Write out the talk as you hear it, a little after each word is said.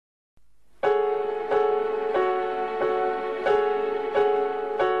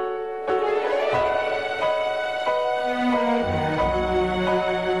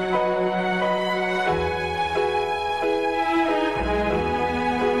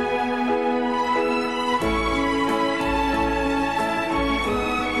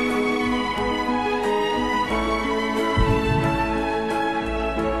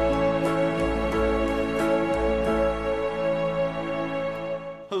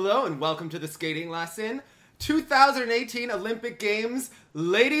hello, and welcome to the Skating Lesson 2018 Olympic Games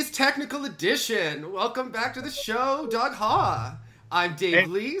Ladies Technical Edition. Welcome back to the show, Doug Haw. I'm Dave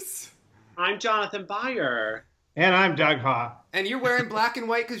Leese. I'm Jonathan Byer. And I'm Doug Haw. And you're wearing black and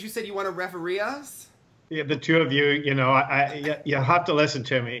white because you said you want to referee us? Yeah, the two of you, you have to listen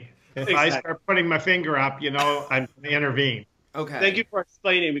to me. If I start putting my finger up, I'm going to intervene. Okay. Thank you for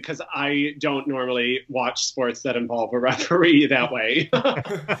explaining, because I don't normally watch sports that involve a referee that way.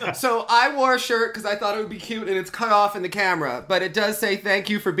 So I wore a shirt because I thought it would be cute, and it's cut off in the camera, but it does say thank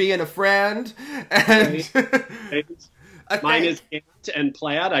you for being a friend. And mine is Ant and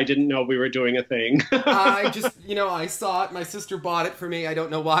plaid. I didn't know we were doing a thing. I just, I saw it. My sister bought it for me. I don't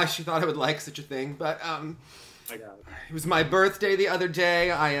know why she thought I would like such a thing, but it was my birthday the other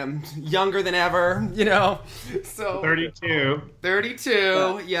day. I am younger than ever, So 32.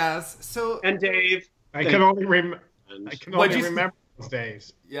 32, yes. So and Dave, I can only remember those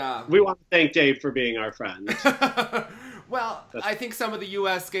days. Yeah. We want to thank Dave for being our friend. Well, I think some of the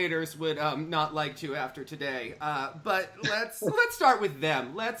U.S. skaters would not like to after today. But let's start with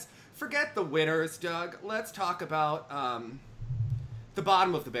them. Let's forget the winners, Doug. Let's talk about the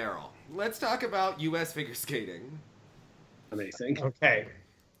bottom of the barrel. Let's talk about U.S. figure skating. Amazing. Okay.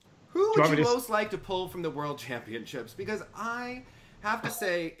 Who would you most like to pull from the World Championships? Because I have to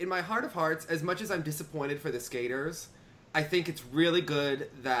say, in my heart of hearts, as much as I'm disappointed for the skaters, I think it's really good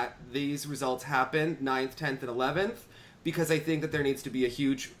that these results happen, 9th, 10th, and 11th, because I think that there needs to be a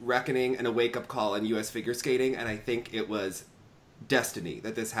huge reckoning and a wake-up call in U.S. figure skating, and I think it was destiny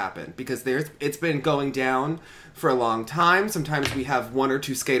that this happened, because it's been going down for a long time. Sometimes we have one or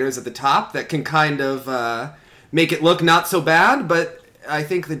two skaters at the top that can kind of make it look not so bad, but I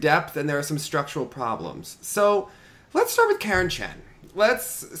think the depth, and there are some structural problems. So let's start with Karen Chen.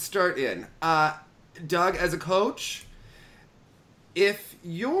 Let's start in. Doug, as a coach, if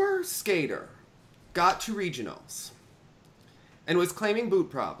your skater got to regionals and was claiming boot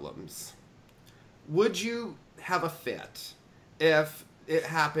problems, would you have a fit if it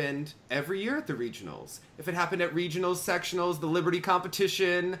happened every year at the regionals? If it happened at regionals, sectionals, the Liberty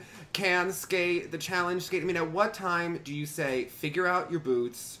competition, can skate, the challenge skate? I mean, at what time do you say, figure out your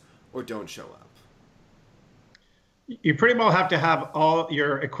boots or don't show up? You pretty well have to have all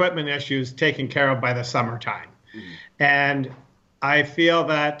your equipment issues taken care of by the summertime. Mm-hmm. And I feel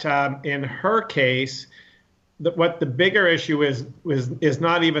that in her case, what the bigger issue is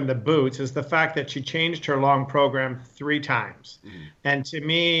not even the boots, is the fact that she changed her long program 3 times. Mm-hmm. And to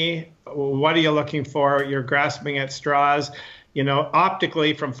me, what are you looking for? You're grasping at straws.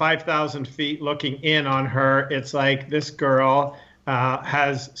 Optically from 5,000 feet looking in on her, it's like this girl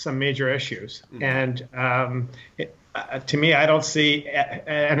has some major issues. Mm-hmm. And to me, I don't see,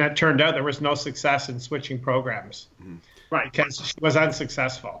 and it turned out there was no success in switching programs. Mm-hmm. Right. Because she was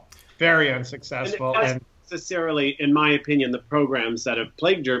unsuccessful, very unsuccessful. And necessarily, in my opinion, the programs that have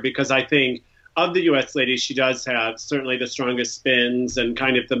plagued her, because I think of the U.S. ladies, she does have certainly the strongest spins and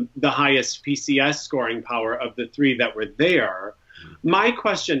kind of the highest PCS scoring power of the 3 that were there. My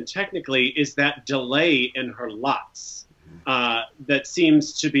question technically is that delay in her LUTs that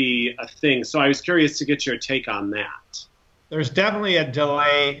seems to be a thing. So I was curious to get your take on that. There's definitely a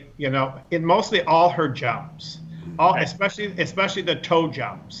delay, in mostly all her jumps, especially the toe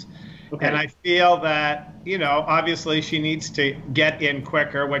jumps. Okay. And I feel that, obviously she needs to get in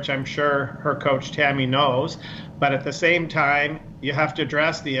quicker, which I'm sure her coach Tammy knows. But at the same time, you have to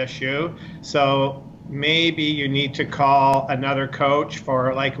address the issue. So maybe you need to call another coach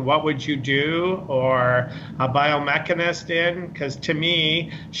for, like, what would you do, or a biomechanist in, because to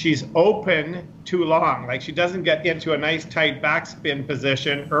me, she's open too long. Like, she doesn't get into a nice tight backspin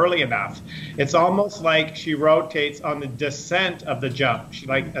position early enough. It's almost like she rotates on the descent of the jump. She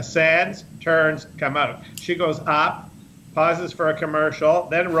ascends, turns, come out. She goes up, pauses for a commercial,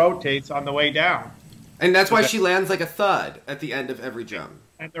 then rotates on the way down. And that's why she lands like a thud at the end of every jump.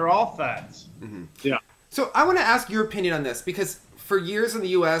 And they're all thuds. Mm-hmm. Yeah. So I want to ask your opinion on this, because for years in the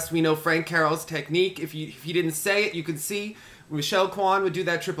U.S., we know Frank Carroll's technique. If you didn't say it, you could see Michelle Kwan would do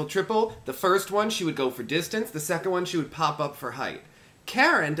that triple-triple. The first one, she would go for distance. The second one, she would pop up for height.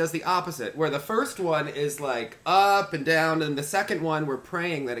 Karen does the opposite, where the first one is like up and down, and the second one, we're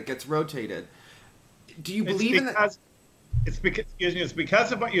praying that it gets rotated. Do you believe in that? It's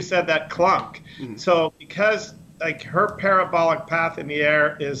because of what you said, that clunk. Mm-hmm. So because her parabolic path in the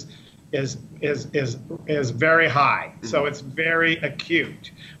air is very high, mm-hmm. So it's very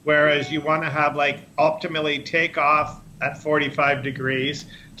acute. Whereas you want to have optimally take off at 45 degrees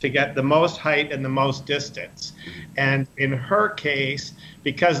to get the most height and the most distance. And in her case,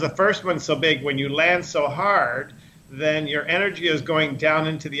 because the first one's so big, when you land so hard, then your energy is going down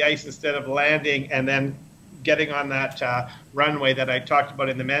into the ice instead of landing and then getting on that runway that I talked about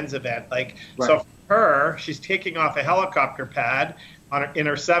in the men's event. Like, right. So for her, she's taking off a helicopter pad in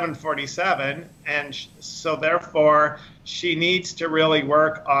her 747, and so therefore she needs to really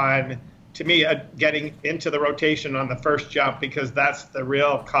work on, to me, getting into the rotation on the first jump, because that's the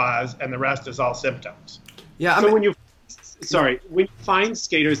real cause, and the rest is all symptoms. Yeah. So when you find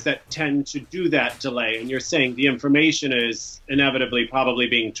skaters that tend to do that delay, and you're saying the information is inevitably probably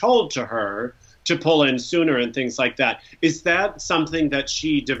being told to her to pull in sooner and things like that, is that something that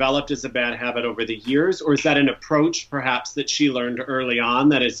she developed as a bad habit over the years, or is that an approach perhaps that she learned early on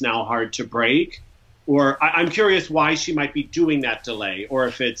that is now hard to break? Or I'm curious why she might be doing that delay, or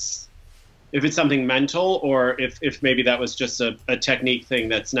if it's something mental, or if maybe that was just a technique thing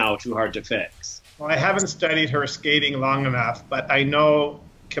that's now too hard to fix. Well, I haven't studied her skating long enough, but I know,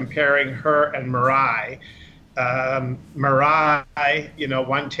 comparing her and Mirai,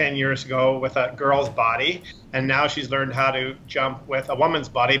 won 10 years ago with a girl's body, and now she's learned how to jump with a woman's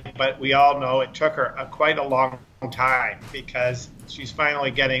body, but we all know it took her quite a long time, because she's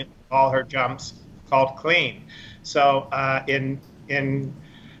finally getting all her jumps called clean. So in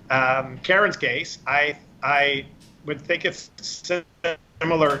Karen's case, I would think it's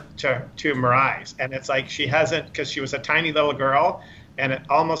similar to Mirai's, and it's like she hasn't, because she was a tiny little girl, and it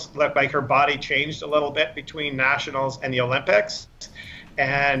almost looked like her body changed a little bit between nationals and the Olympics,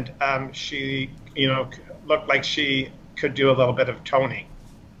 and she, looked like she could do a little bit of toning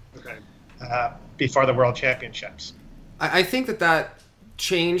before the World Championships. I think that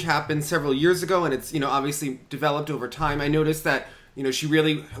change happened several years ago, and it's obviously developed over time. I noticed that she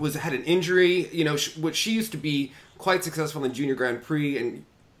really had an injury. She used to be quite successful in Junior Grand Prix and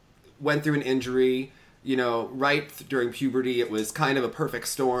went through an injury. Right during puberty. It was kind of a perfect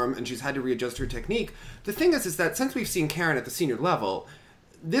storm, and she's had to readjust her technique. The thing is that since we've seen Karen at the senior level,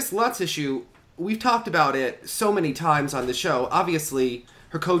 this Lutz issue, we've talked about it so many times on the show. Obviously,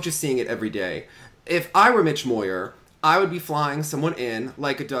 her coach is seeing it every day. If I were Mitch Moyer, I would be flying someone in,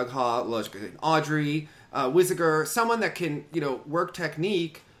 like a Doug Haw, like an Audrey, Wiesiger, someone that can, work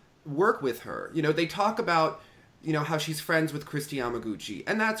technique, work with her. They talk about how she's friends with Christy Yamaguchi.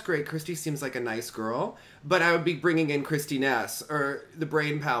 And that's great. Christy seems like a nice girl. But I would be bringing in Christy Ness, or the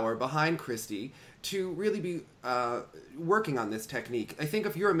brain power behind Christy, to really be working on this technique. I think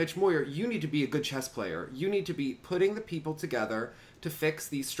if you're a Mitch Moyer, you need to be a good chess player. You need to be putting the people together to fix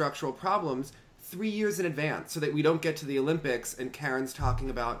these structural problems 3 years in advance, so that we don't get to the Olympics and Karen's talking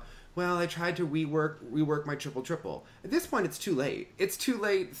about, well, I tried to rework my triple-triple. At this point, it's too late. It's too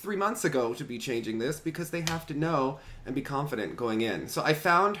late 3 months ago to be changing this, because they have to know and be confident going in. So I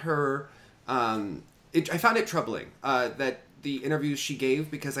found her, I found it troubling that the interviews she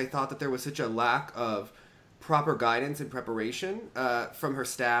gave, because I thought that there was such a lack of proper guidance and preparation from her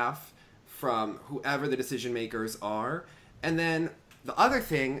staff, from whoever the decision makers are. And then the other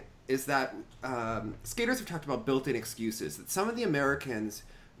thing is that skaters have talked about built-in excuses, that some of the Americans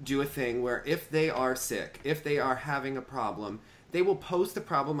do a thing where if they are sick, if they are having a problem, they will post the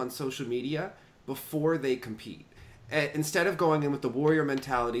problem on social media before they compete. Instead of going in with the warrior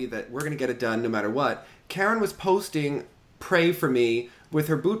mentality that we're going to get it done no matter what, Karen was posting "pray for me" with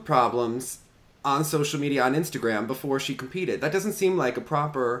her boot problems on social media, on Instagram, before she competed. That doesn't seem like a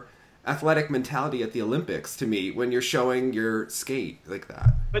proper athletic mentality at the Olympics to me, when you're showing your skate like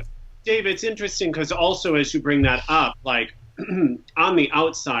that. But Dave, it's interesting, because also as you bring that up, like, on the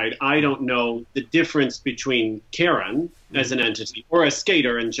outside, I don't know the difference between Karen as an entity, or a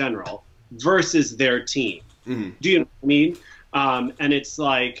skater in general, versus their team. Mm-hmm. Do you know what I mean? And it's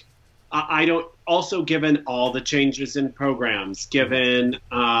like, I don't, also given all the changes in programs, given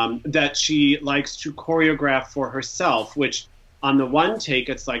that she likes to choreograph for herself, which on the one take,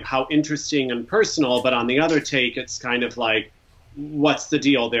 it's like how interesting and personal, but on the other take, it's kind of like, what's the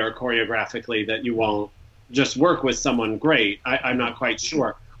deal there choreographically that you won't just work with someone great? I'm not quite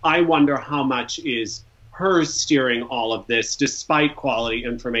sure. I wonder how much is her steering all of this, despite quality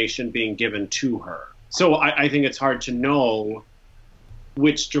information being given to her. So I think it's hard to know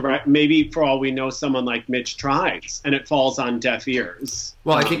which direct. Maybe for all we know, someone like Mitch tries, and it falls on deaf ears.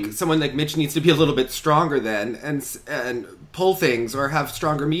 Well, I think someone like Mitch needs to be a little bit stronger then, and pull things, or have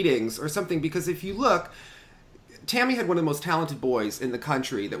stronger meetings or something. Because if you look, Tammy had one of the most talented boys in the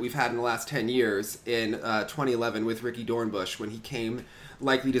country that we've had in the last 10 years in 2011 with Ricky Dornbush, when he came,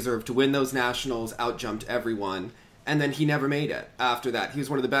 likely deserved to win those nationals, outjumped everyone, and then he never made it after that. He was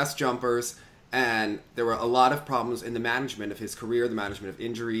one of the best jumpers, and there were a lot of problems in the management of his career, the management of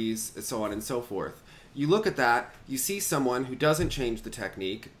injuries, and so on and so forth. You look at that, you see someone who doesn't change the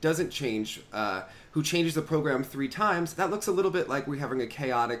technique, doesn't change who changes the program 3 times, that looks a little bit like we're having a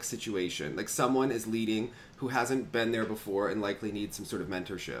chaotic situation. Like someone is leading who hasn't been there before and likely needs some sort of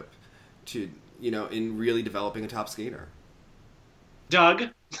mentorship to, in really developing a top skater. Doug?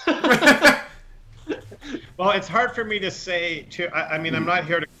 Well, it's hard for me to say, I mean, I'm not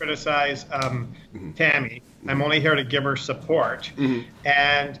here to criticize Tammy. I'm only here to give her support.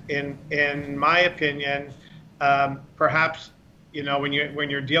 And in my opinion, perhaps, when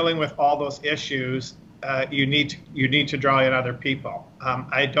you're dealing with all those issues, you need to draw in other people.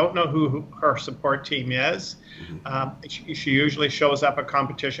 I don't know who her support team is. She usually shows up at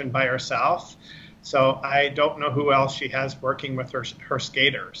competition by herself. So I don't know who else she has working with her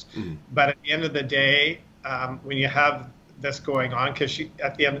skaters. But at the end of the day, when you have this going on, because she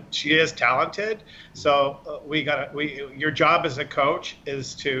is talented. So your job as a coach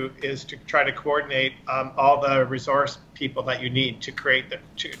is to try to coordinate all the resource people that you need to create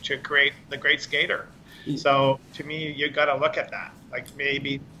the great skater. So to me, you got to look at that. Like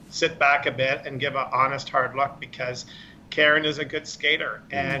maybe sit back a bit and give an honest, hard look, because Karen is a good skater,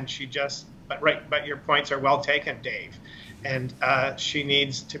 and she just. But your points are well taken, Dave. And she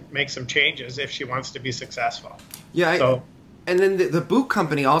needs to make some changes if she wants to be successful. Yeah. And then the boot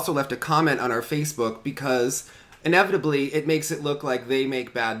company also left a comment on our Facebook, because inevitably it makes it look like they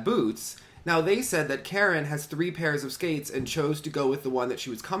make bad boots. Now, they said that Karen has 3 pairs of skates and chose to go with the one that she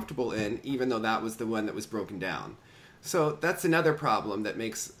was comfortable in, even though that was the one that was broken down. So that's another problem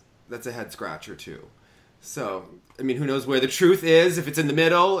that's a head scratcher too. So, I mean, who knows where the truth is, if it's in the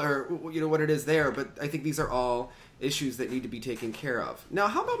middle or, what it is there. But I think these are all issues that need to be taken care of. Now,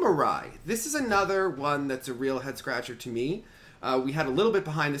 how about Mirai? This is another one that's a real head scratcher to me. We had a little bit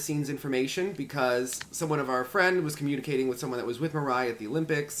behind the scenes information because someone of our friend was communicating with someone that was with Mirai at the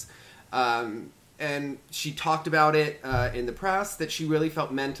Olympics. And she talked about it in the press, that she really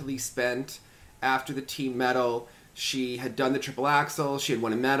felt mentally spent after the team medal. She had done the triple axel, she had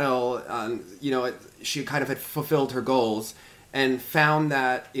won a medal, she kind of had fulfilled her goals, and found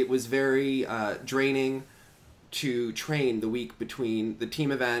that it was very draining to train the week between the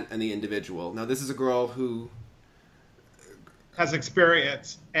team event and the individual. Now, this is a girl who has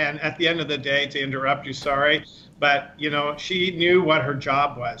experience, and at the end of the day, to interrupt you, sorry, but she knew what her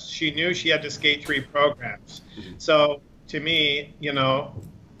job was. She knew she had to skate 3 programs. So to me,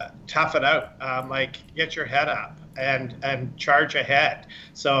 tough it out, get your head up and charge ahead.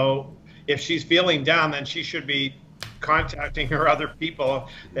 So if she's feeling down, then she should be contacting her other people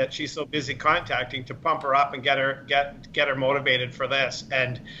that she's so busy contacting to pump her up and get her motivated for this.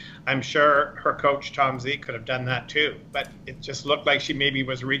 And I'm sure her coach Tom Z could have done that too, but it just looked like she maybe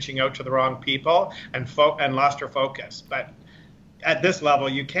was reaching out to the wrong people and lost her focus. But at this level,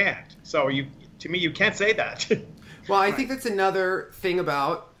 you can't. So to me, you can't say that. Well, I think that's another thing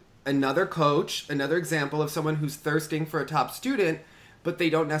about another coach, another example of someone who's thirsting for a top student, but they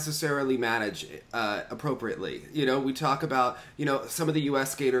don't necessarily manage appropriately. We talk about, some of the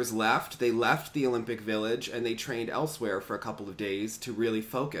U.S. skaters left. They left the Olympic Village and they trained elsewhere for a couple of days to really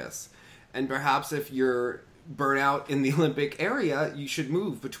focus. And perhaps if you're burnt out in the Olympic area, you should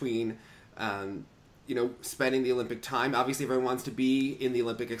move between, spending the Olympic time. Obviously, everyone wants to be in the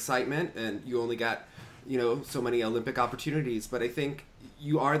Olympic excitement, and you only got, so many Olympic opportunities. But I think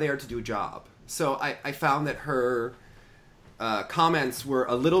you are there to do a job. So I found that her comments were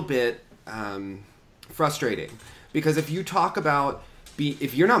a little bit frustrating, because if you talk about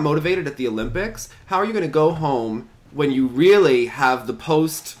if you're not motivated at the Olympics, how are you going to go home when you really have the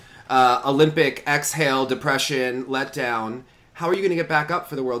post Olympic exhale, depression, letdown? How are you going to get back up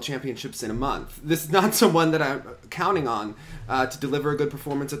for the World Championships in a month? This is not someone that I'm counting on to deliver a good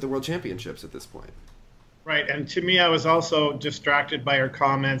performance at the World Championships at this point. Right, and to me, I was also distracted by her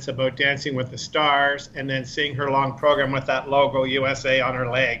comments about Dancing with the Stars, and then seeing her long program with that logo USA on her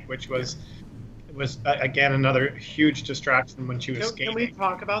leg, which was again another huge distraction when she was skating. Can we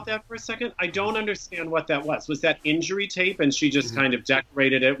talk about that for a second? I don't understand what that was. Was that injury tape, and she just kind of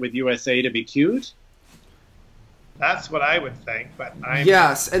decorated it with USA to be cute? That's what I would think, but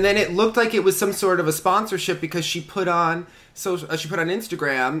yes, and then it looked like it was some sort of a sponsorship, because she put on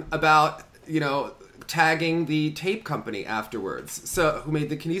Instagram about tagging the tape company afterwards, so who made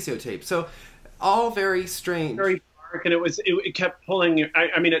the Kinesio tape. So all very strange. Very dark, and it kept pulling.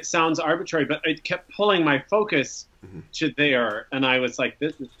 I mean, it sounds arbitrary, but it kept pulling my focus to there, and I was like,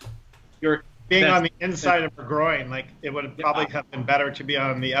 "This is you're being on the inside of her groin." Like, it would probably have been better to be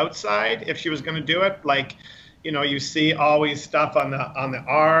on the outside if she was going to do it. Like, you see always stuff on the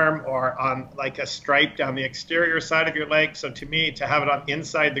arm or on like a stripe down the exterior side of your leg. So to me, to have it on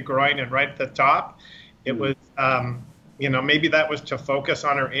inside the groin and right at the top, it was maybe that was to focus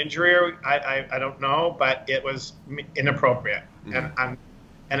on her injury. I don't know, but it was inappropriate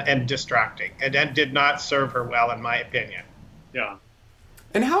and distracting, and did not serve her well, in my opinion. Yeah.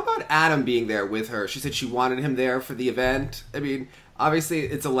 And how about Adam being there with her? She said she wanted him there for the event. I mean, obviously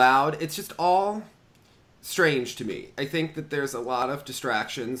it's allowed. It's just all strange to me. I think that there's a lot of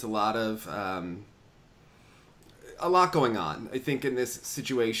distractions, a lot going on. I think in this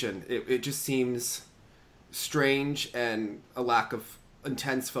situation, it just seems strange and a lack of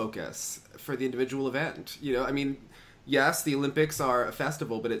intense focus for the individual event. I mean, yes, the Olympics are a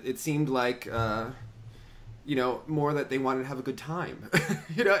festival, but it seemed like, more that they wanted to have a good time.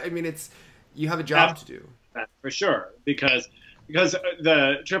 I mean, you have a job to do. For sure, because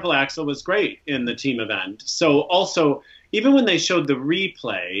the triple axel was great in the team event. So also, even when they showed the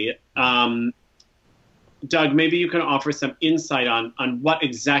replay, Doug, maybe you can offer some insight on what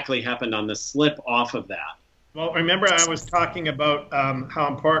exactly happened on the slip off of that. Well, remember I was talking about how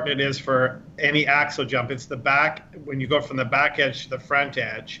important it is for any axel jump. It's the back, when you go from the back edge to the front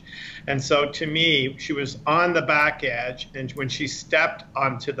edge. And so to me, she was on the back edge, and when she stepped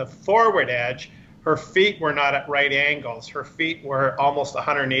onto the forward edge, her feet were not at right angles. Her feet were almost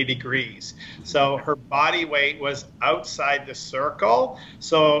 180 degrees. So her body weight was outside the circle.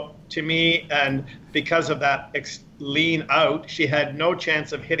 So to me, and because of that lean out, she had no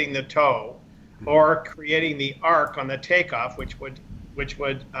chance of hitting the toe or creating the arc on the takeoff, which would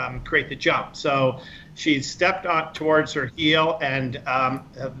create the jump. So she stepped on towards her heel, and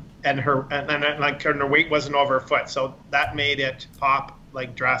her weight wasn't over her foot. So that made it pop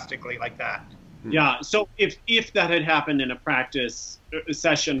like drastically like that. Yeah. So if that had happened in a practice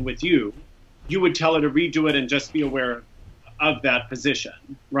session with you, you would tell her to redo it and just be aware of that position,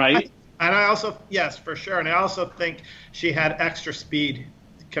 right? And I also, yes, for sure. And I also think she had extra speed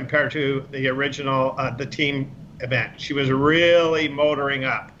compared to the original, the team event. She was really motoring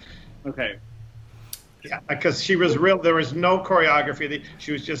up. Okay. Yeah, because she was there was no choreography.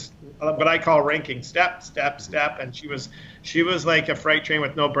 She was just what I call ranking, step, step, step. And she was like a freight train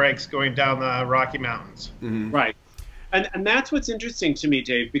with no brakes going down the Rocky Mountains. Mm-hmm. Right. And that's what's interesting to me,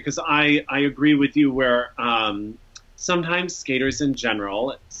 Dave, because I agree with you where sometimes skaters in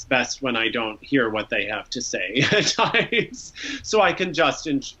general, it's best when I don't hear what they have to say at times, so I can just,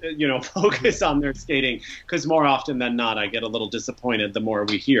 focus on their skating, because more often than not, I get a little disappointed the more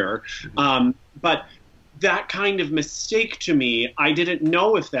we hear. But that kind of mistake to me, I didn't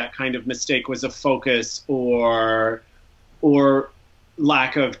know if that kind of mistake was a focus or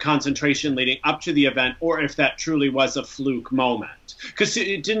lack of concentration leading up to the event, or if that truly was a fluke moment. Because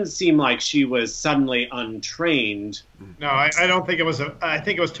it didn't seem like she was suddenly untrained. No, I don't think it was I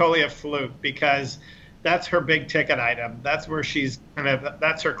think it was totally a fluke, because that's her big ticket item. That's where she's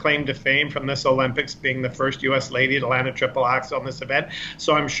that's her claim to fame from this Olympics, being the first U.S. lady to land a triple axel in this event.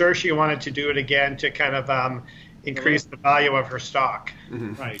 So I'm sure she wanted to do it again to kind of increase the value of her stock.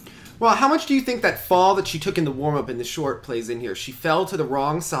 Mm-hmm. Right. Well, how much do you think that fall that she took in the warm-up in the short plays in here? She fell to the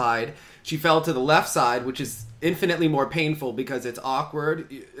wrong side. She fell to the left side, which is infinitely more painful because it's awkward.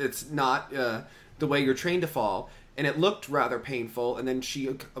 It's not the way you're trained to fall. And it looked rather painful. And then she,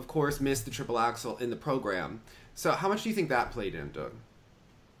 of course, missed the triple axel in the program. So how much do you think that played in, Doug?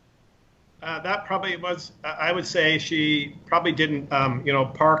 That probably was, I would say she probably didn't,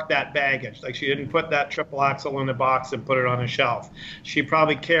 park that baggage. Like, she didn't put that triple axel in a box and put it on a shelf. She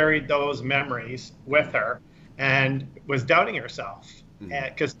probably carried those memories with her and was doubting herself.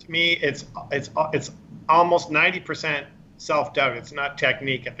 Because to me, it's almost 90% self-doubt. It's not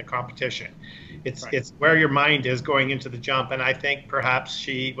technique at the competition. It's where your mind is going into the jump. And I think perhaps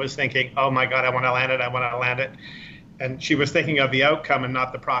she was thinking, oh my God, I want to land it. I want to land it. And she was thinking of the outcome and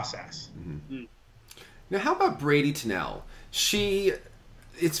not the process. Mm-hmm. Now, how about Bradie Tennell?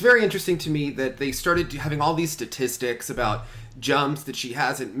 It's very interesting to me that they started having all these statistics about jumps that she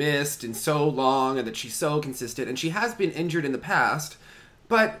hasn't missed in so long and that she's so consistent. And she has been injured in the past,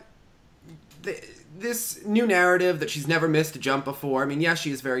 but this new narrative that she's never missed a jump before, I mean, yes, she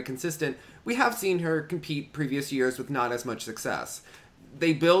is very consistent. We have seen her compete previous years with not as much success.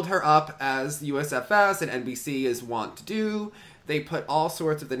 They build her up as USFS and NBC is wont to do. They put all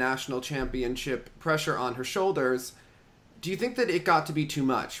sorts of the national championship pressure on her shoulders. Do you think that it got to be too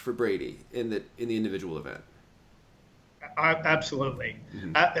much for Bradie in the individual event? Absolutely.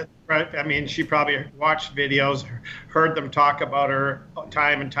 Right. I mean, she probably watched videos, heard them talk about her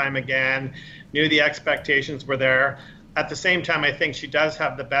time and time again, knew the expectations were there. At the same time, I think she does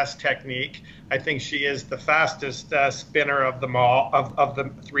have the best technique. I think she is the fastest spinner of them all, of the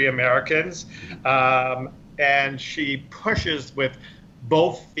three Americans. And she pushes with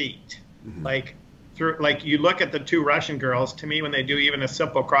both feet, like through, like you look at the two Russian girls, to me, when they do even a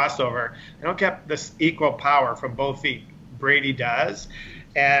simple crossover, they don't get this equal power from both feet. Brady does.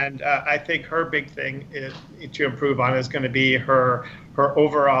 And I think her big thing to improve on is going to be her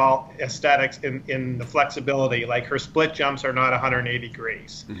overall aesthetics in the flexibility. Like her split jumps are not 180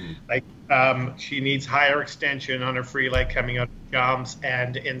 degrees. Mm-hmm. Like she needs higher extension on her free leg coming out of jumps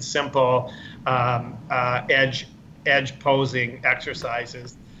and in simple edge posing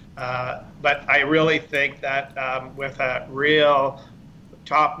exercises. But I really think that with a real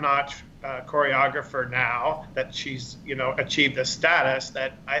top-notch choreographer now that she's achieved the status,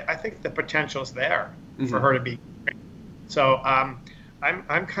 that I think the potential's there for her to be great. So I'm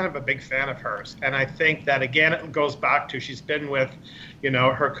kind of a big fan of hers, and I think that again it goes back to she's been with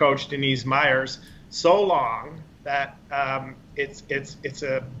her coach Denise Myers so long that it's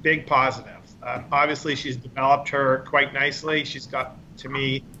a big positive. Obviously she's developed her quite nicely. She's got, to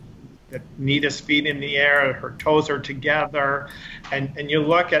me, the neatest feet in the air, her toes are together, and you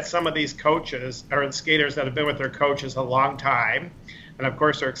look at some of these coaches or skaters that have been with their coaches a long time, and of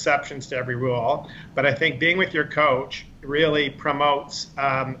course there are exceptions to every rule, but I think being with your coach really promotes,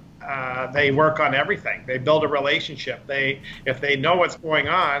 they work on everything. They build a relationship. If they know what's going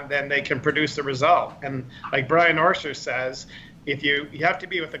on, then they can produce the result. And like Brian Orser says, if you have to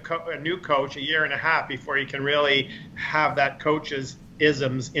be with a new coach a year and a half before you can really have that coach's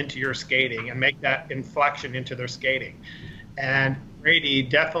isms into your skating and make that inflection into their skating. And Brady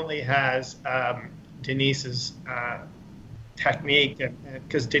definitely has Denise's technique,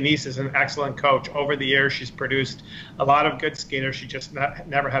 because Denise is an excellent coach. Over the years, she's produced a lot of good skaters. She just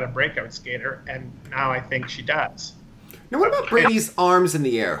never had a breakout skater, and now I think she does. Now, what about Brady's arms in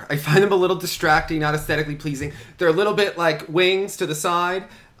the air? I find them a little distracting, not aesthetically pleasing. They're a little bit like wings to the side.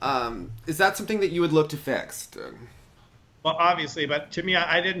 Is that something that you would look to fix? Well, obviously, but to me,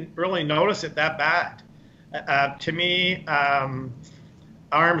 I didn't really notice it that bad. To me,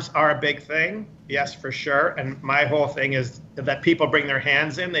 arms are a big thing, yes, for sure. And my whole thing is that people bring their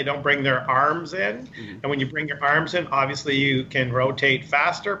hands in, they don't bring their arms in. Mm-hmm. And when you bring your arms in, obviously you can rotate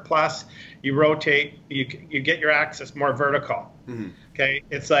faster. Plus, you rotate, you get your axis more vertical. Mm-hmm. Okay,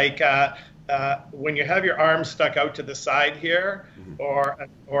 it's like when you have your arms stuck out to the side here, mm-hmm.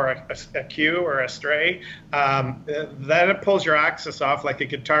 or a cue or a stray, then it pulls your axis off like a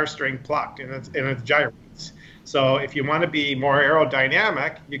guitar string plucked, and it gyrates. So if you want to be more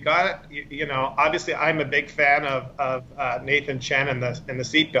aerodynamic, you got it. Obviously I'm a big fan of Nathan Chen in the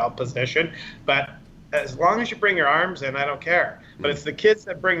seatbelt position, but as long as you bring your arms in, I don't care. Mm-hmm. But it's the kids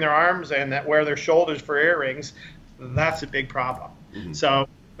that bring their arms in that wear their shoulders for earrings. That's a big problem. Mm-hmm. So.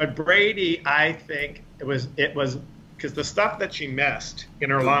 But Brady, I think it was because the stuff that she missed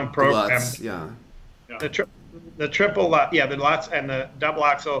in her long program, Lutz, yeah, the triple, the Lutz and the double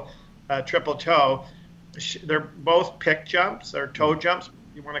axel triple toe, they're both pick jumps or toe jumps,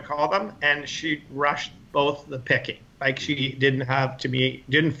 you want to call them, and she rushed both the picking. Like she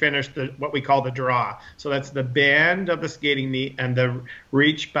didn't finish what we call the draw. So that's the bend of the skating knee and the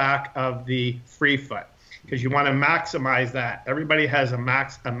reach back of the free foot. Because you want to maximize that. Everybody has an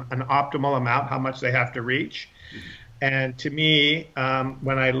optimal amount, how much they have to reach. Mm-hmm. And to me,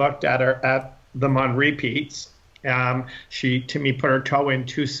 when I looked at them on repeats, she, to me, put her toe in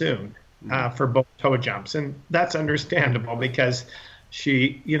too soon for both toe jumps. And that's understandable because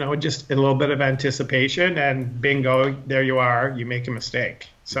she, just a little bit of anticipation and bingo, there you are, you make a mistake.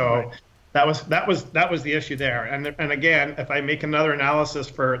 So right. That was the issue there. And again, if I make another analysis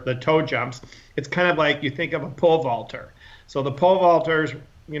for the toe jumps, it's kind of like you think of a pole vaulter. So the pole vaulter's,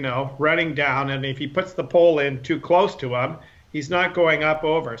 running down, and if he puts the pole in too close to him, he's not going up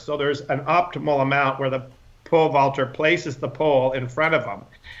over. So there's an optimal amount where the pole vaulter places the pole in front of him.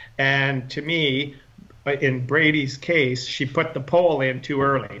 And to me, in Brady's case, she put the pole in too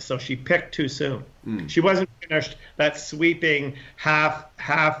early, so she picked too soon. She wasn't finished that sweeping half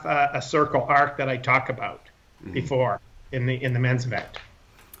a circle arc that I talked about before in the men's event.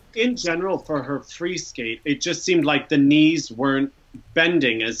 In general, for her free skate, it just seemed like the knees weren't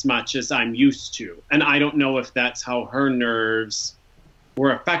bending as much as I'm used to, and I don't know if that's how her nerves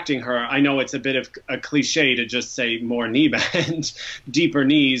were affecting her. I know it's a bit of a cliche to just say more knee bend, deeper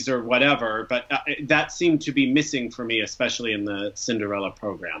knees or whatever, but that seemed to be missing for me, especially in the Cinderella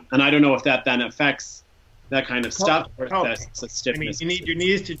program. And I don't know if that then affects that kind of stuff, or if that's a stiffness. You need your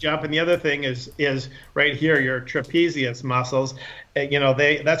knees to jump, and the other thing is right here, your trapezius muscles.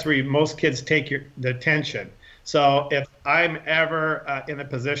 That's where most kids take the tension. So if I'm ever in a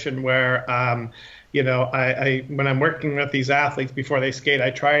position where when I'm working with these athletes before they skate, I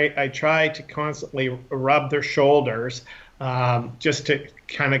try to constantly rub their shoulders just to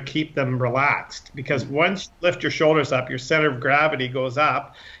kind of keep them relaxed. Because once you lift your shoulders up, your center of gravity goes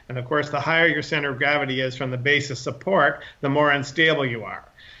up. And of course, the higher your center of gravity is from the base of support, the more unstable you are.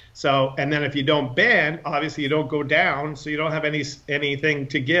 So, and then if you don't bend, obviously you don't go down, so you don't have anything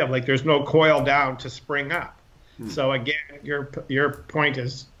to give. Like there's no coil down to spring up. So again, your point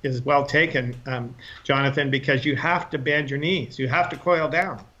is well taken, Jonathan, because you have to bend your knees. You have to coil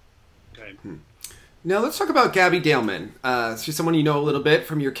down. Okay. Now let's talk about Gabby Daleman. She's someone you know a little bit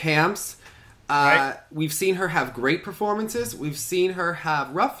from your camps. Right. We've seen her have great performances. We've seen her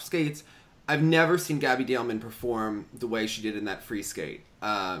have rough skates. I've never seen Gabby Daleman perform the way she did in that free skate.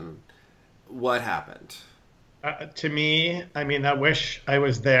 What happened? To me, I mean, I wish I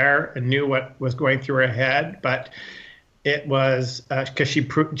was there and knew what was going through her head, but it was because she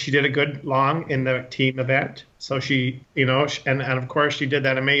did a good long in the team event. So she, you know, and of course she did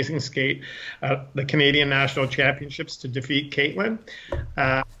that amazing skate, the Canadian National Championships to defeat Caitlin.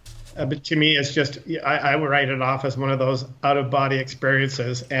 But to me, it's just, I would write it off as one of those out-of-body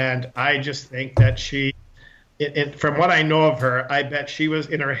experiences. And I just think that she, from what I know of her, I bet she was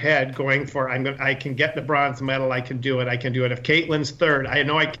in her head going for, I can get the bronze medal, I can do it, I can do it. If Caitlin's third, I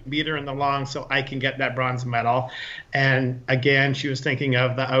know I can beat her in the long, so I can get that bronze medal. And again, she was thinking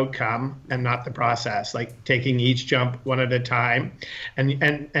of the outcome and not the process, like taking each jump one at a time.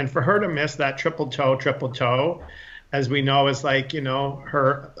 And for her to miss that triple toe, as we know, is like, you know,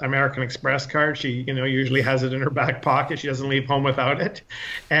 her American Express card. She, you know, usually has it in her back pocket. She doesn't leave home without it.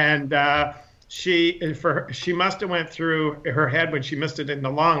 And she must have went through her head when she missed it in the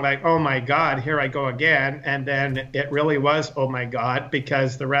long, like, oh my God, here I go again. And then it really was, oh my God,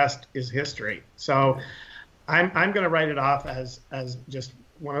 because the rest is history. So I'm going to write it off as just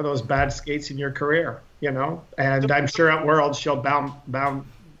one of those bad skates in your career, you know. And I'm sure at Worlds she'll come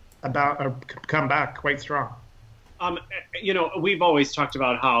back quite strong. You know, we've always talked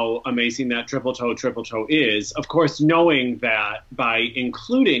about how amazing that triple toe is. Of course, knowing that by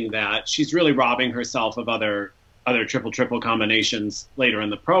including that, she's really robbing herself of other triple combinations later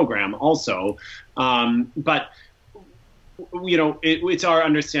in the program also. But, you know, it's our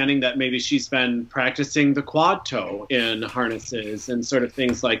understanding that maybe she's been practicing the quad toe in harnesses and sort of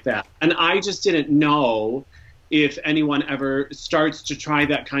things like that. And I just didn't know if anyone ever starts to try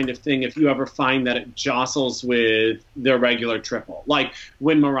that kind of thing, if you ever find that it jostles with their regular triple. Like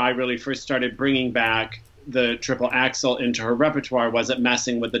when Mirai really first started bringing back the triple axel into her repertoire, was it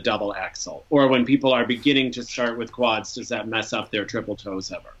messing with the double axel? Or when people are beginning to start with quads, does that mess up their triple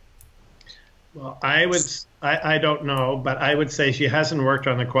toes ever? Well, I don't know, but I would say she hasn't worked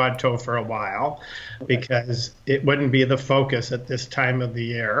on the quad toe for a while, because it wouldn't be the focus at this time of the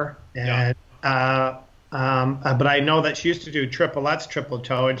year. And but I know that she used to do triple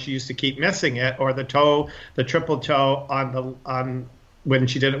toe, and she used to keep missing it, or the triple toe on when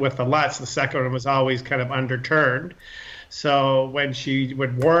she did it with the Lutz, the second one was always kind of underturned. So when she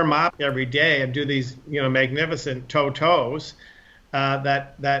would warm up every day and do these, you know, magnificent toes,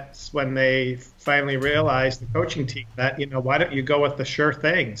 that's when they finally realized, the coaching team, that, you know, why don't you go with the sure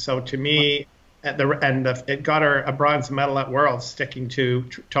thing? So to me, it got her a bronze medal at Worlds, sticking to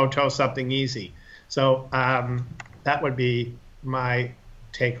toe something easy. So that would be my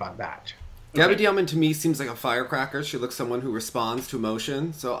take on that. Gabby Daleman to me seems like a firecracker. She looks someone who responds to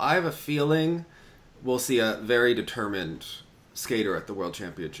emotion. So I have a feeling we'll see a very determined skater at the World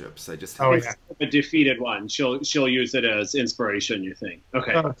Championships. I just a defeated one. She'll use it as inspiration, you think?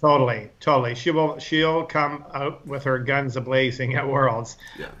 Okay. Oh, totally. She'll come out with her guns a-blazing at Worlds.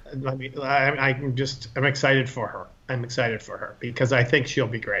 Yeah. I'm excited for her. I'm excited for her because I think she'll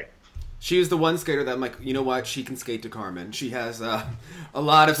be great. She is the one skater that I'm like, you know what? She can skate to Carmen. She has a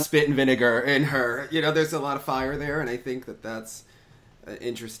lot of spit and vinegar in her. You know, there's a lot of fire there, and I think that's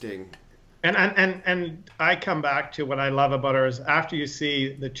interesting. And I come back to what I love about her is after you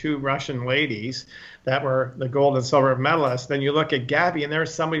see the two Russian ladies that were the gold and silver medalists, then you look at Gabby, and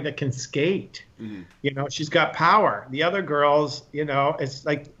there's somebody that can skate. Mm-hmm. You know, she's got power. The other girls, you know, it's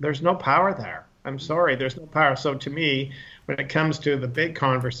like there's no power there. I'm sorry, there's no power. So to me, when it comes to the big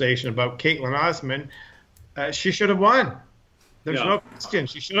conversation about Caitlin Osman, she should have won. There's no question.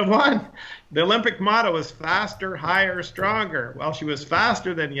 She should have won. The Olympic motto is faster, higher, stronger. Well, she was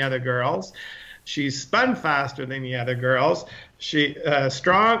faster than the other girls. She spun faster than the other girls. She was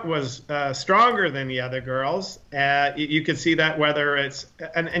stronger than the other girls. You could see that whether it's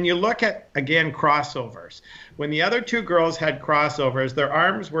and you look at, again, crossovers. When the other two girls had crossovers, their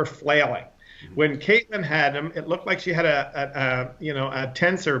arms were flailing. When Caitlin had them, it looked like she had a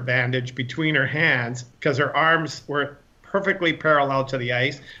tensor bandage between her hands because her arms were perfectly parallel to the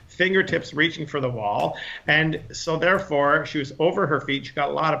ice, fingertips reaching for the wall. And so therefore, she was over her feet. She got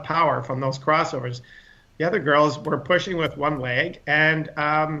a lot of power from those crossovers. The other girls were pushing with one leg and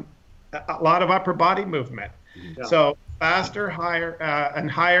a lot of upper body movement. Yeah. So faster, higher,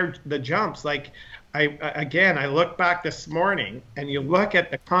 and higher the jumps. Like, I look back this morning and you look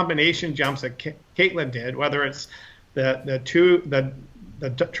at the combination jumps that Caitlin did, whether it's the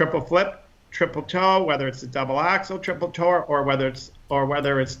triple flip, triple toe, whether it's the double axel, triple toe, or whether it's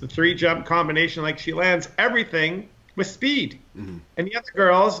the 3-jump combination, like she lands everything with speed. Mm-hmm. And the other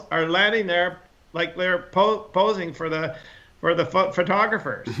girls are landing there like they're posing for the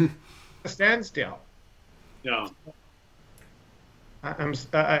photographers. A standstill. Yeah.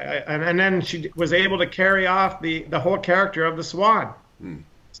 And then she was able to carry off the whole character of the Swan. Mm.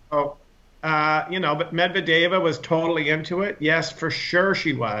 So, but Medvedeva was totally into it. Yes, for sure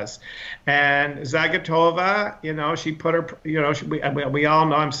she was. And Zagitova, she put her, we all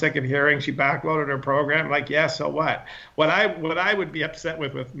know, I'm sick of hearing she backloaded her program. Like, yeah, so what? What I would be upset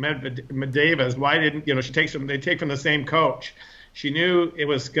with Medvedeva is why didn't, they take from the same coach. She knew it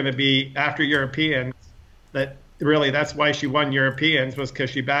was going to be after Europeans that really that's why she won Europeans, was because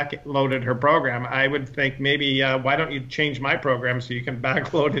she backloaded her program. I would think maybe why don't you change my program so you can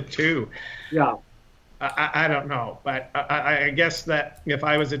backload it too? Yeah. I don't know, but I guess that if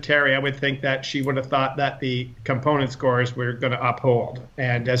I was a Terry, I would think that she would have thought that the component scores were going to uphold,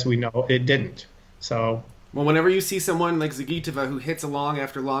 and as we know, it didn't. So. Well, whenever you see someone like Zagitova who hits a long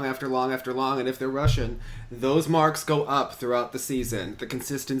after long after long after long, and if they're Russian, those marks go up throughout the season. The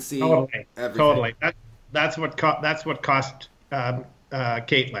consistency, totally, everything. Totally. That's what cost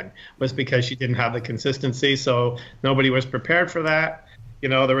Caitlin, was because she didn't have the consistency, so nobody was prepared for that.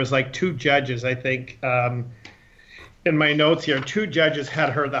 There was like 2 judges, I think, in my notes here. 2 judges had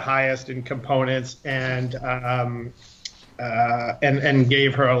her the highest in components and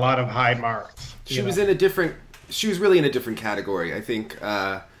gave her a lot of high marks. She was really in a different category. I think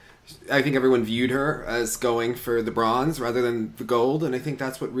everyone viewed her as going for the bronze rather than the gold, and I think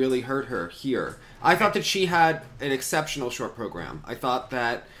that's what really hurt her here. I thought that she had an exceptional short program. I thought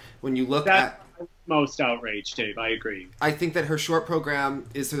that when you look at most outraged, Dave, I agree. I think that her short program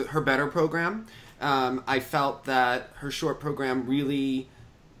is her better program. I felt that her short program really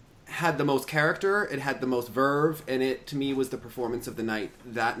had the most character, it had the most verve, and it, to me, was the performance of the night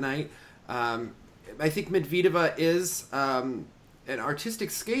that night. I think Medvedeva is an artistic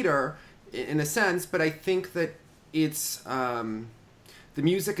skater in a sense, but I think that it's the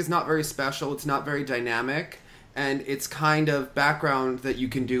music is not very special, it's not very dynamic, and it's kind of background that you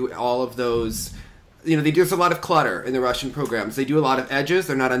can do all of those. There's a lot of clutter in the Russian programs. They do a lot of edges.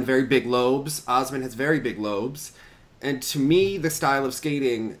 They're not on very big lobes. Osmond has very big lobes. And to me, the style of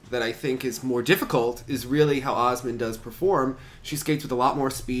skating that I think is more difficult is really how Osmond does perform. She skates with a lot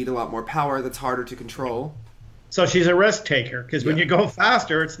more speed, a lot more power that's harder to control. So she's a risk taker, because when you go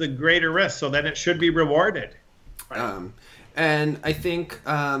faster, it's the greater risk. So then it should be rewarded. Right. And I think...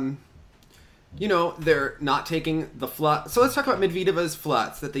 they're not taking the flut. So let's talk about Medvedeva's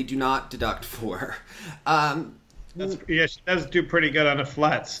fluts that they do not deduct for. She does do pretty good on the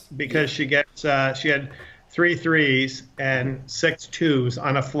flats, because she gets she had 3 3s and 6 2s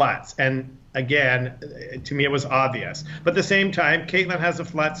on a flats. And again, to me, it was obvious. But at the same time, Caitlin has the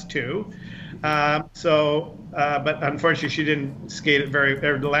flats too. But unfortunately, she didn't skate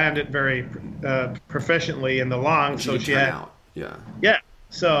it land it very proficiently in the long. So she had out. Yeah.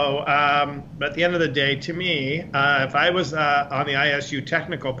 So, but at the end of the day, to me, if I was on the ISU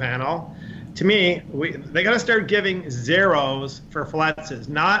technical panel, to me, they got to start giving zeros for flatses,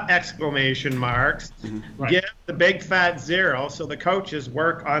 not exclamation marks. Mm-hmm. Right. Give the big fat 0 so the coaches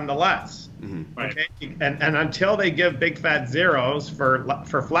work on the less. Mm-hmm. Okay, and until they give big fat zeros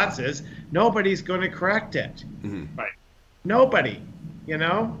for flatses, nobody's going to correct it. Mm-hmm. Right? Nobody. And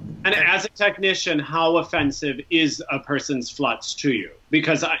as a technician, how offensive is a person's fluts to you?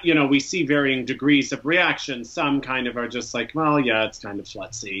 Because, we see varying degrees of reaction. Some kind of are just like, well, yeah, it's kind of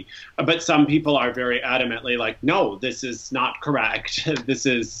flutsy. But some people are very adamantly like, no, this is not correct. This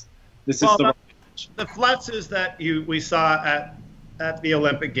is the fluts that we saw at the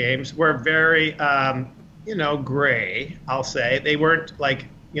Olympic Games were very, gray, I'll say. They weren't like,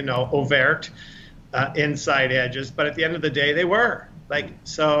 overt inside edges. But at the end of the day, they were.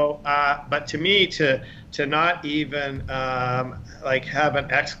 But to me, to not even have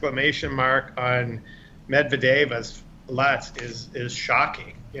an exclamation mark on Medvedeva's lutz is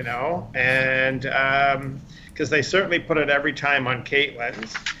shocking, and because they certainly put it every time on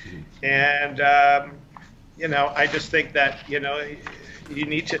Caitlin's, and I just think that you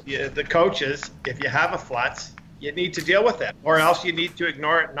need to the coaches, if you have a flutz, you need to deal with it, or else you need to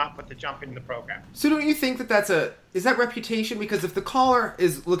ignore it and not put the jump in the program. So don't you think that is that reputation? Because if the caller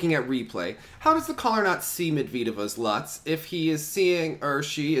is looking at replay, how does the caller not see Medvedeva's Lutz if he is seeing, or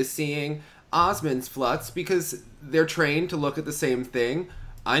she is seeing, Osman's Flutz? Because they're trained to look at the same thing.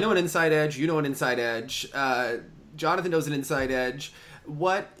 I know an inside edge, you know an inside edge, Jonathan knows an inside edge.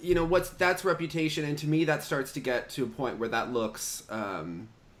 That's reputation, and to me that starts to get to a point where that looks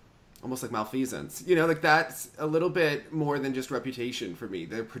almost like malfeasance. That's a little bit more than just reputation for me.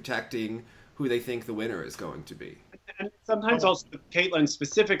 They're protecting who they think the winner is going to be. And sometimes also Caitlin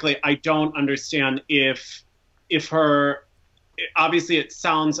specifically, I don't understand if her, obviously it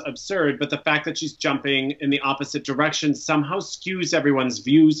sounds absurd, but the fact that she's jumping in the opposite direction somehow skews everyone's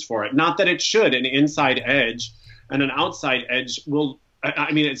views for it. Not that it should. An inside edge and an outside edge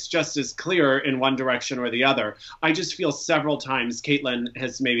it's just as clear in one direction or the other. I just feel several times Caitlin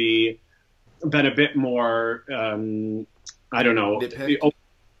has maybe been a bit more, I don't know. Nitpicked?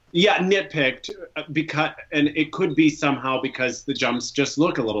 Yeah, nitpicked, and it could be somehow because the jumps just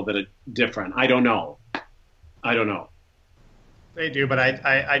look a little bit different. I don't know. They do, but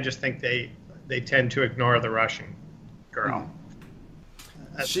I just think they tend to ignore the Russian girl.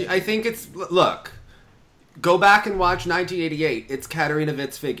 I think look. Go back and watch 1988. It's Katarina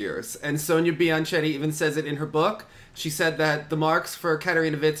Witt's figures. And Sonia Bianchetti even says it in her book. She said that the marks for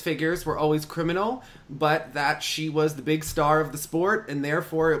Katarina Witt's figures were always criminal, but that she was the big star of the sport, and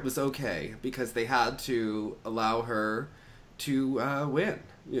therefore it was okay, because they had to allow her to win,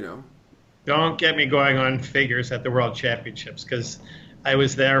 Don't get me going on figures at the World Championships, because I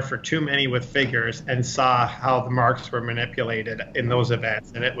was there for too many with figures and saw how the marks were manipulated in those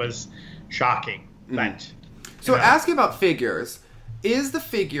events, and it was shocking. But So asking about figures, is the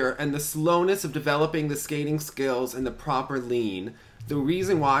figure and the slowness of developing the skating skills and the proper lean the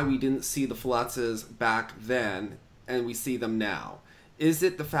reason why we didn't see the Flutzes back then and we see them now? Is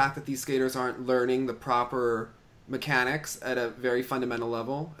it the fact that these skaters aren't learning the proper mechanics at a very fundamental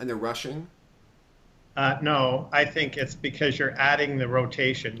level and they're rushing? No, I think it's because you're adding the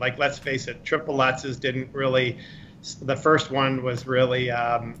rotation. Like, let's face it, triple Lutzes didn't really... The first one was really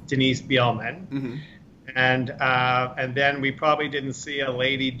Denise Bielman. Mm-hmm. And then we probably didn't see a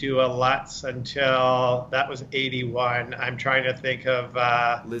lady do a Lutz until that was 81. I'm trying to think of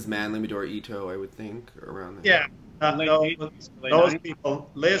Liz Manley, Midori Ito, I would think, around that. Yeah, those people.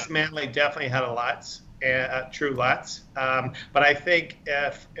 Liz Manley definitely had a Lutz, a true Lutz. But I think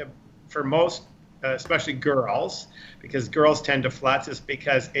if for most, especially girls, because girls tend to flutz, is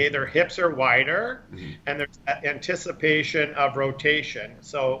because their hips are wider, mm-hmm. and there's anticipation of rotation.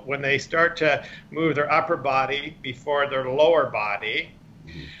 So when they start to move their upper body before their lower body,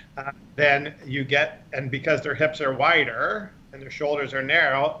 mm-hmm. Then you get, and because their hips are wider and their shoulders are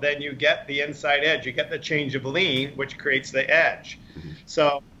narrow, then you get the inside edge. You get the change of lean, which creates the edge. Mm-hmm.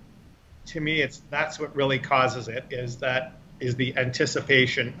 So to me, that's what really causes it, is the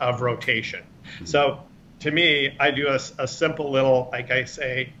anticipation of rotation. Mm-hmm. So to me, I do a simple little, like I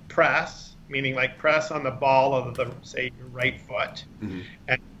say, press, meaning like press on the ball of the, say, your right foot. Mm-hmm.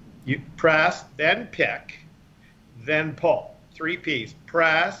 And you press, then pick, then pull. 3 Ps.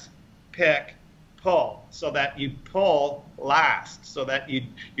 Press, pick, pull. So that you pull last. So that you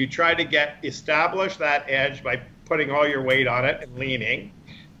try to establish that edge by putting all your weight on it and leaning.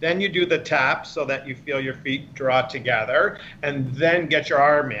 Then you do the tap so that you feel your feet draw together, and then get your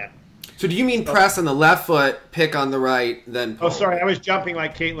arm in. So do you mean press on the left foot, pick on the right, then pull? Oh, sorry, I was jumping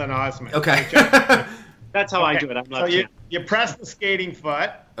like Caitlin Osman. Okay. That's how I do it. I'm not. So you press the skating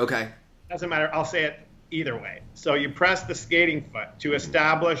foot. Okay. Doesn't matter. I'll say it either way. So you press the skating foot to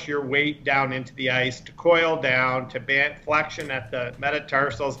establish your weight down into the ice, to coil down, to band flexion at the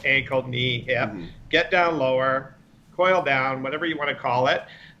metatarsals, ankle, knee, hip. Mm-hmm. Get down lower, coil down, whatever you want to call it.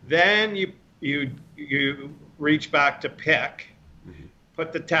 Then you reach back to pick, mm-hmm.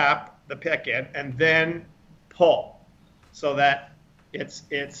 put the pick in, and then pull, so that it's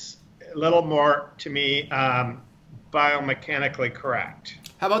a little more, to me, biomechanically correct.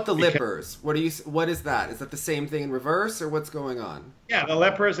 How about the lippers? What is that? Is that the same thing in reverse, or what's going on? Yeah, the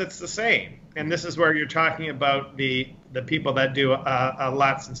lippers, it's the same. And this is where you're talking about the people that do a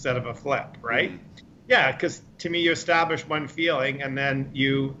Lutz instead of a flip, right? Mm-hmm. Yeah, because to me, you establish one feeling, and then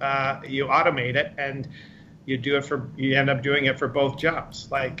you automate it, and you end up doing it for both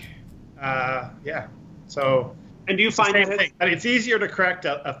jumps. Like, yeah. So, and do you find that it's easier to correct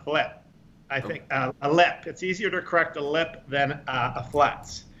a flip? I think a lip. It's easier to correct a lip than a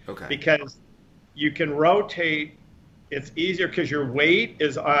flats. Okay. Because you can rotate. It's easier because your weight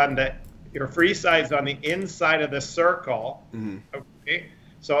is on your free side's on the inside of the circle. Mm-hmm. Okay.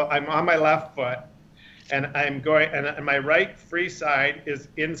 So I'm on my left foot, and I'm going, and my right free side is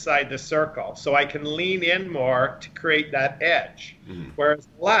inside the circle, so I can lean in more to create that edge. Whereas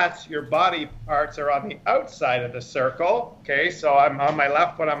left, your body parts are on the outside of the circle. Okay, so I'm on my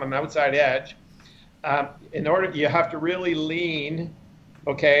left foot, I'm on the outside edge. In order, you have to really lean.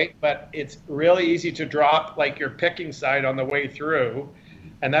 Okay, but it's really easy to drop like your picking side on the way through,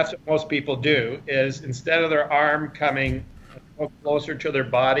 and that's what most people do. Is instead of their arm coming closer to their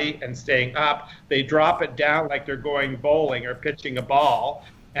body and staying up, they drop it down like they're going bowling or pitching a ball,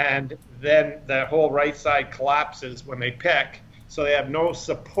 and then the whole right side collapses when they pick, so they have no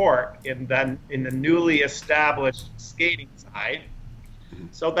support in the newly established skating side.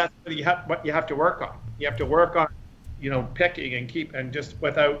 So that's what you have to work on. You have to work on, picking and just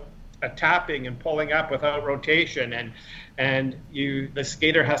without a tapping and pulling up without rotation, and the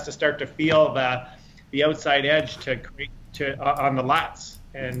skater has to start to feel the outside edge to create on the lats,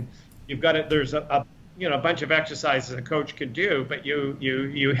 and you've got it. There's a bunch of exercises a coach can do, but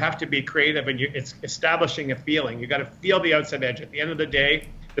you have to be creative, and it's establishing a feeling. You got to feel the outside edge. At the end of the day,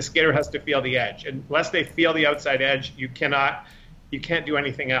 the skater has to feel the edge, and unless they feel the outside edge, you can't do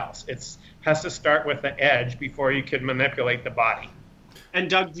anything else. It has to start with the edge before you can manipulate the body. And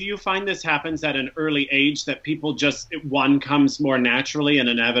Doug, do you find this happens at an early age, that people one comes more naturally and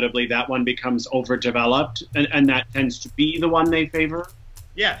inevitably that one becomes overdeveloped, and that tends to be the one they favor?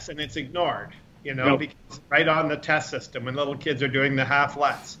 Yes, and it's ignored, because right on the test system, when little kids are doing the half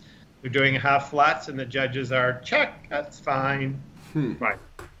flats, they're doing half flats and the judges are, check, that's fine. Right.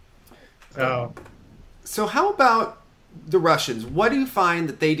 So how about the Russians? What do you find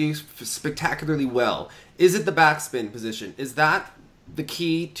that they do spectacularly well? Is it the backspin position? Is that the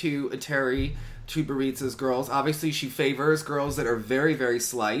key to Eteri Tuberidze's girls? Obviously, she favors girls that are very, very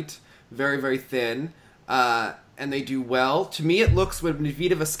slight, very, very thin, and they do well. To me, it looks, when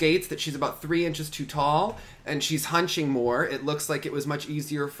Medvedeva skates, that she's about 3 inches too tall, and she's hunching more. It looks like it was much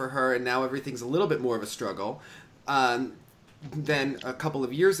easier for her, and now everything's a little bit more of a struggle than a couple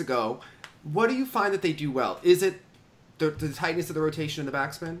of years ago. What do you find that they do well? Is it the tightness of the rotation in the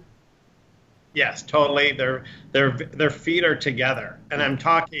backspin? Yes, totally. Their feet are together, and I'm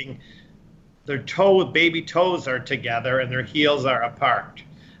talking their baby toes are together, and their heels are apart.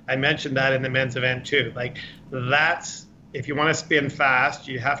 I mentioned that in the men's event too. Like, that's, if you want to spin fast,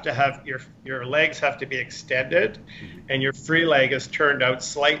 you have to have your legs have to be extended, and your free leg is turned out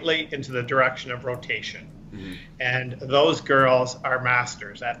slightly into the direction of rotation. And those girls are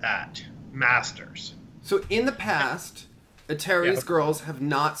masters at that. Masters. So in the past, Eteri's girls have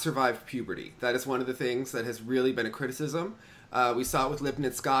not survived puberty. That is one of the things that has really been a criticism. We saw it with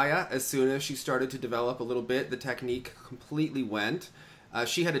Lipnitskaya. As soon as she started to develop a little bit, the technique completely went.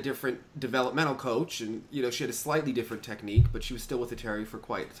 She had a different developmental coach, and she had a slightly different technique, but she was still with Eteri for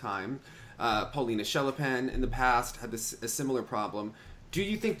quite a time. Paulina Shelepin in the past had a similar problem. Do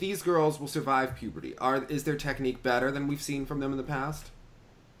you think these girls will survive puberty? Is their technique better than we've seen from them in the past?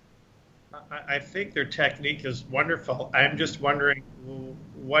 I think their technique is wonderful. I'm just wondering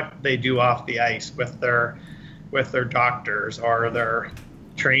what they do off the ice with their doctors or their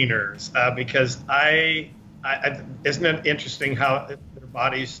trainers, because isn't it interesting how their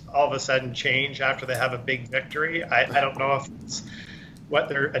bodies all of a sudden change after they have a big victory? I don't know if it's what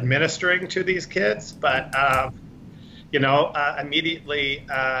they're administering to these kids, but immediately.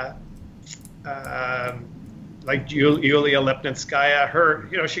 Like Yulia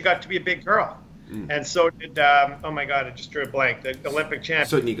Lipnitskaya, she got to be a big girl. And so did, oh my God, I just drew a blank, the Olympic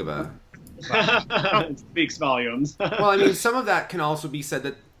champion. Sotnikova. It speaks volumes. Well, I mean, some of that can also be said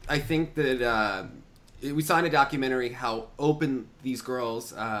that I think that we saw in a documentary how open these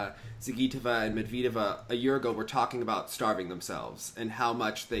girls, Zagitova and Medvedeva, a year ago were talking about starving themselves and how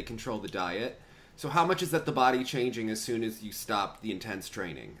much they control the diet. So how much is that the body changing as soon as you stop the intense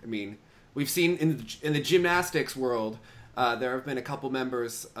training? I mean, we've seen in the gymnastics world, there have been a couple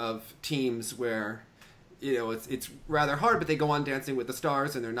members of teams where, it's rather hard, but they go on Dancing with the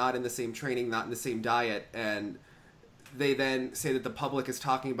Stars and they're not in the same training, not in the same diet, and they then say that the public is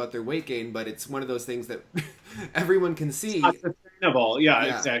talking about their weight gain, but it's one of those things that everyone can see. It's not sustainable.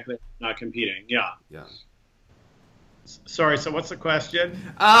 Yeah, exactly. Not competing. Yeah. Sorry, so what's the question?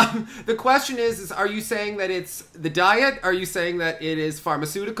 The question is are you saying that it's the diet? Are you saying that it is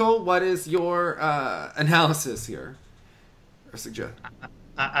pharmaceutical? What is your analysis here? Or suggest?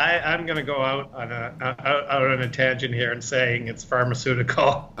 I'm going to go out on a tangent here and saying it's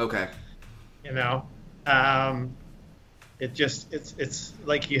pharmaceutical. Okay. it's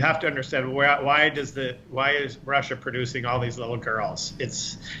like you have to understand why is Russia producing all these little girls?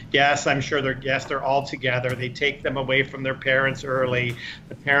 It's yes, I'm sure they're all together. They take them away from their parents early.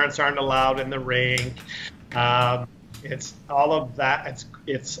 The parents aren't allowed in the ring. It's all of that.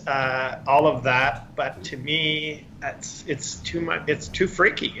 It's all of that. But to me, it's too much. It's too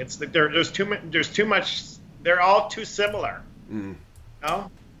freaky. There's too much. There's too much. They're all too similar. Mm.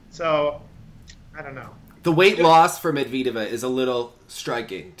 No, so I don't know. The weight loss for Medvedeva is a little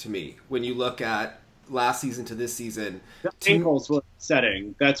striking to me when you look at last season to this season. The ankles were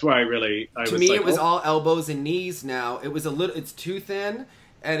setting. That's why to me, it was all elbows and knees now. It was it's too thin,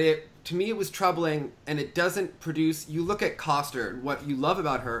 and to me, it was troubling, and it doesn't produce... You look at Koster, and what you love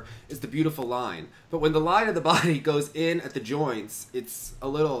about her is the beautiful line. But when the line of the body goes in at the joints, it's a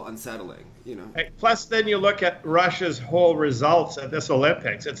little unsettling, you know. Plus, then you look at Russia's whole results at this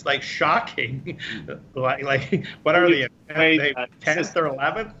Olympics. It's, like, shocking. like what are they? 10th or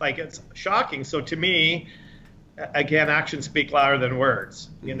 11th? Like, it's shocking. So, to me, again, actions speak louder than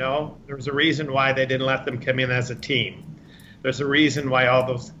words, you know. There's a reason why they didn't let them come in as a team. There's a reason why all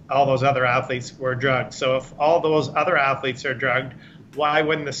those other athletes were drugged. So if all those other athletes are drugged, why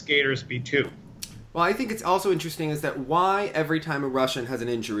wouldn't the skaters be too? Well, I think it's also interesting is that why every time a Russian has an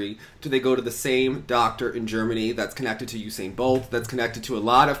injury do they go to the same doctor in Germany that's connected to Usain Bolt, that's connected to a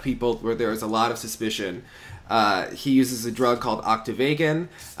lot of people where there's a lot of suspicion. He uses a drug called Octavegan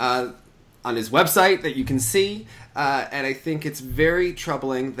on his website that you can see. And I think it's very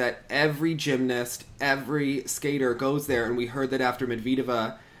troubling that every gymnast, every skater goes there. And we heard that after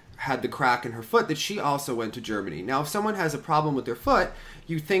Medvedeva had the crack in her foot that she also went to Germany. Now, if someone has a problem with their foot,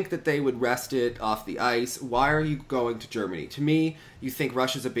 you think that they would rest it off the ice. Why are you going to Germany? To me, you think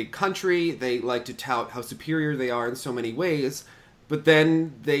Russia's a big country. They like to tout how superior they are in so many ways. But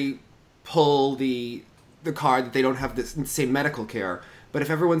then they pull the card that they don't have the same medical care. But if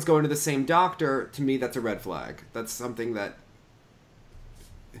everyone's going to the same doctor, to me, that's a red flag. That's something that...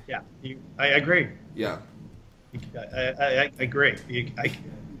 Yeah, I agree. Yeah. I agree. I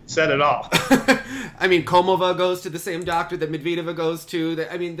said it all. I mean, Komova goes to the same doctor that Medvedeva goes to.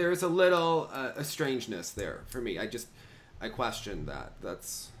 I mean, there's a little a strangeness there for me. I question that.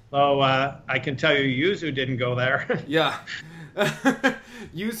 That's... Oh, I can tell you Yuzu didn't go there. Yeah.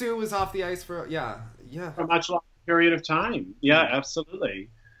 Yuzu was off the ice for... Yeah. For a much longer period of time. Yeah, absolutely.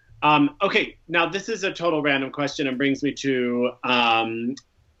 Okay, now this is a total random question and brings me to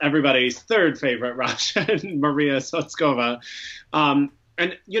everybody's third favorite Russian, Maria Sotskova.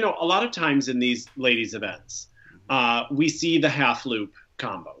 And, you know, a lot of times in these ladies' events, we see the half loop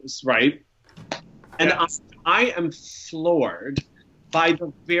combos, right? And yes. I am floored by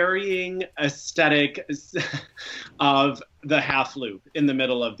the varying aesthetic of the half loop in the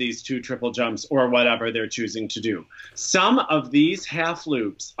middle of these two triple jumps or whatever they're choosing to do. Some of these half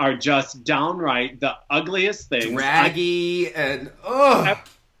loops are just downright the ugliest things. Draggy and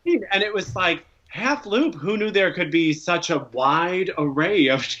it was like, half loop, who knew there could be such a wide array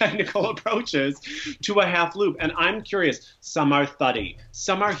of technical approaches to a half loop? And I'm curious, some are thuddy,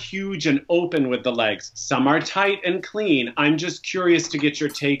 some are huge and open with the legs, some are tight and clean. I'm just curious to get your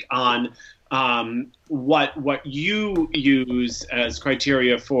take on what you use as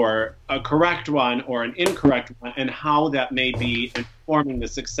criteria for a correct one or an incorrect one, and how that may be informing the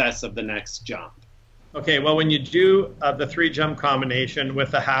success of the next jump. Okay, well, when you do the three jump combination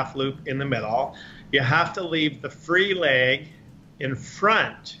with a half loop in the middle, you have to leave the free leg in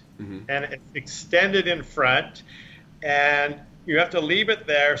front, and it's extended in front, and you have to leave it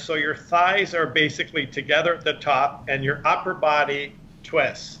there so your thighs are basically together at the top and your upper body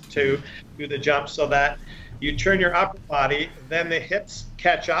twists to do the jump, so that you turn your upper body, then the hips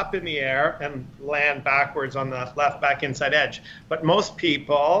catch up in the air and land backwards on the left back inside edge. But most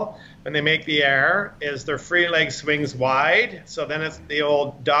people, when they make the error, is their free leg swings wide, so then it's the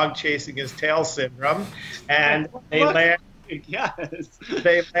old dog chasing his tail syndrome, and they land. Yes.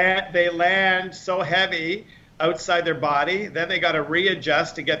 They land so heavy outside their body, then they got to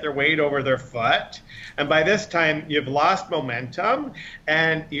readjust to get their weight over their foot. And by this time, you've lost momentum,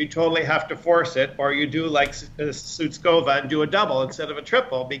 and you totally have to force it, or you do like Sutskova and do a double instead of a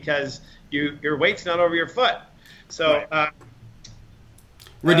triple because your weight's not over your foot. So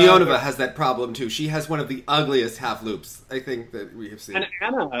Rodionova has that problem too. She has one of the ugliest half loops I think that we have seen. And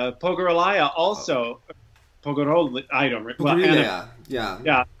Anna Pogorelaya also. Pogorelaya, I don't remember. Well, Anna,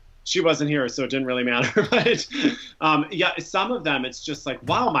 yeah. She wasn't here, so it didn't really matter. But yeah, some of them, it's just like,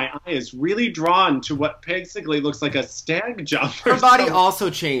 wow, my eye is really drawn to what basically looks like a stag jump. Her body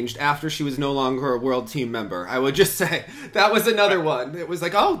also changed after she was no longer a world team member. I would just say that was another one. It was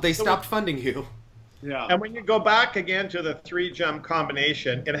like, oh, they stopped funding you. Yeah. And when you go back again to the 3-jump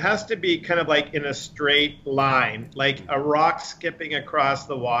combination, it has to be kind of like in a straight line, like a rock skipping across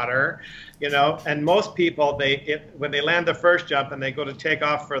the water, you know. And most people, when they land the first jump and they go to take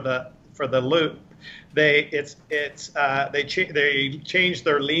off for the loop, they change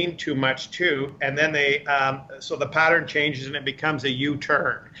their lean too much too, and then so the pattern changes and it becomes a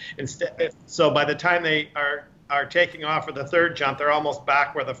U-turn. So by the time they are taking off for the 3rd jump, they're almost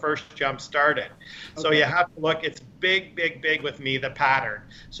back where the first jump started. Okay. So you have to look, it's big with me, the pattern.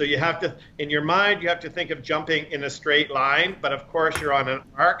 So you have to, in your mind, you have to think of jumping in a straight line, but of course you're on an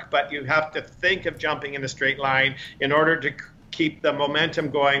arc, but you have to think of jumping in a straight line in order to keep the momentum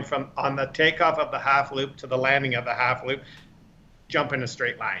going from on the takeoff of the half loop to the landing of the half loop. Jump in a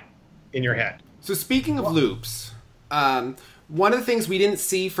straight line in your head. So speaking of loops, one of the things we didn't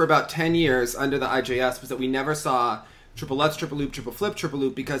see for about 10 years under the IJS was that we never saw triple Lutz, triple loop, triple flip, triple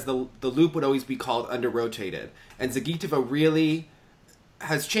loop, because the loop would always be called under-rotated. And Zagitova really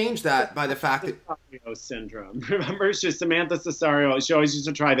has changed that by the fact that... Cesario syndrome. Remember, it's just Samantha Cesario. She always used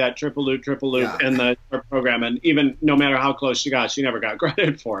to try that triple loop in the program. And even no matter how close she got, she never got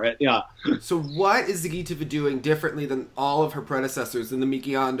credit for it. Yeah. So what is Zagitova doing differently than all of her predecessors, and the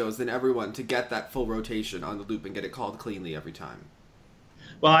Miki Andos, and everyone, to get that full rotation on the loop and get it called cleanly every time?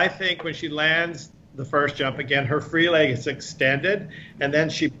 Well, I think when she lands the first jump again, her free leg is extended, and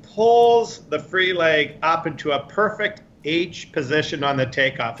then she pulls the free leg up into a perfect H position on the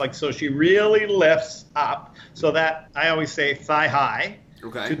takeoff. Like, so she really lifts up, so that I always say thigh high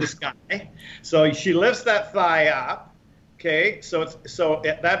to the sky. So she lifts that thigh up. Okay, so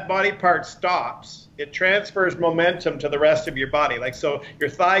that body part stops. It transfers momentum to the rest of your body. Like, so your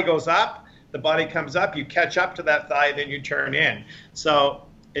thigh goes up, the body comes up, you catch up to that thigh, then you turn in. So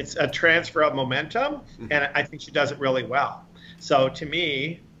it's a transfer of momentum, and I think she does it really well. So to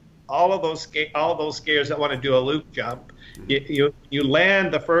me, all those skaters that want to do a loop jump, you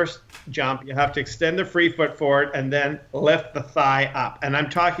land the first jump, you have to extend the free foot forward and then lift the thigh up. And I'm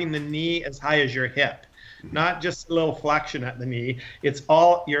talking the knee as high as your hip, not just a little flexion at the knee. It's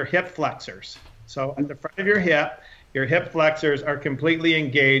all your hip flexors. So at the front of your hip flexors are completely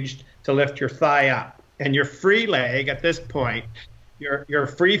engaged to lift your thigh up. And your free leg at this point, your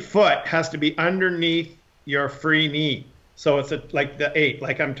free foot has to be underneath your free knee. So it's like the 8,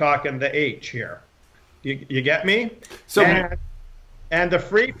 like I'm talking the H here. You get me? So, and the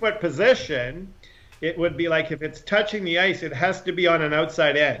free foot position, it would be like if it's touching the ice, it has to be on an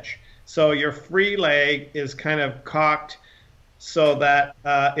outside edge. So your free leg is kind of cocked so that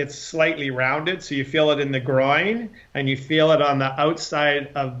it's slightly rounded. So you feel it in the groin and you feel it on the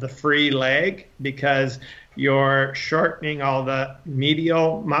outside of the free leg, because you're shortening all the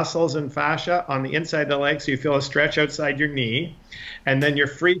medial muscles and fascia on the inside of the leg, so you feel a stretch outside your knee, and then your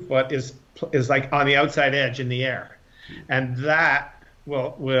free foot is like on the outside edge in the air, and that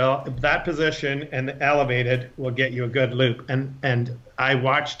that position and elevated will get you a good loop. And I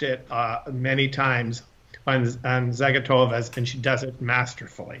watched it many times on Zagitova's, and she does it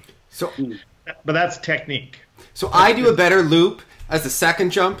masterfully. So, but that's technique. So I do a better loop as a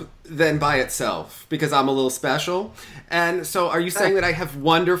second jump than by itself, because I'm a little special. And so are you saying that I have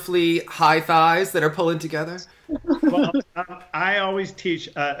wonderfully high thighs that are pulling together? Well, I always teach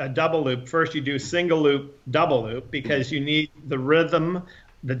a double loop. First you do single loop, double loop, because you need the rhythm,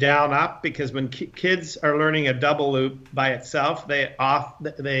 the down up, because when kids are learning a double loop by itself,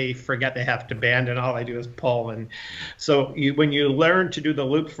 they forget they have to bend, and all they do is pull. And so when you learn to do the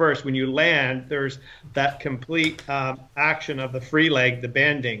loop first, when you land, there's that complete action of the free leg, the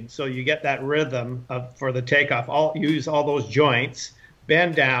bending. So you get that rhythm for the takeoff. Use all those joints,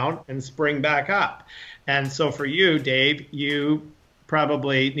 bend down and spring back up. And so for you, Dave, you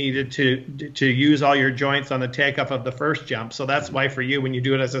probably needed to use all your joints on the takeoff of the first jump. So that's why for you, when you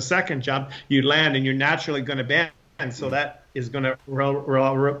do it as a second jump, you land and you're naturally going to bend. And so that is going to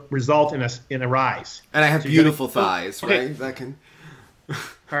result in a rise. And I have beautiful thighs, right? That can.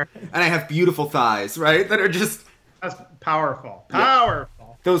 And I have beautiful thighs, right? That are just. That's powerful.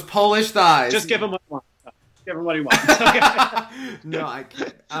 Powerful. Those Polish thighs. Just give him what he wants. Give him what he wants. No, I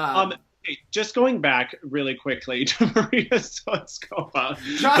can't. Just going back really quickly to Maria Sotskova.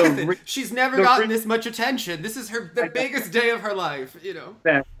 Jonathan, she's never gotten this much attention. This is the biggest day of her life, you know.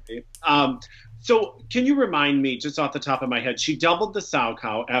 Exactly. So can you remind me, just off the top of my head, she doubled the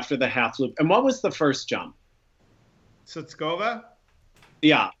Salchow after the half loop. And what was the first jump? Sotskova?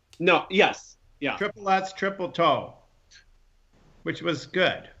 Yeah. No, yes. Yeah. Triple Lutz, triple toe, which was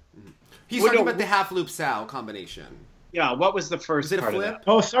good. He's talking about the half loop Sal combination. Yeah, what was the first part of that?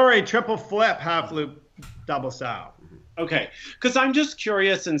 Oh, sorry, triple flip, half loop, double Sal. Okay, because I'm just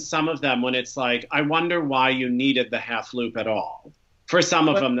curious in some of them when it's like, I wonder why you needed the half loop at all. For some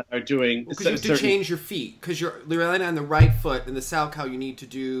of them that are doing... Because you have to change your feet, because you're relying on the right foot, and the Salchow you need to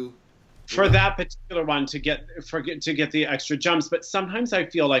do... For that particular one to get the extra jumps, but sometimes I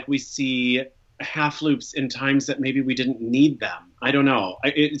feel like we see half loops in times that maybe we didn't need them. I don't know.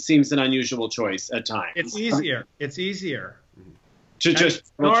 It seems an unusual choice at times. It's easier. It's easier. To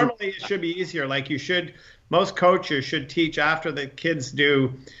just normally it should be easier. Like most coaches should teach after the kids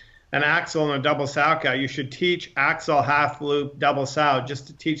do an axel and a double Salchow. You should teach axel, half loop, double sow, just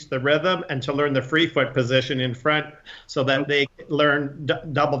to teach the rhythm and to learn the free foot position in front, so that they learn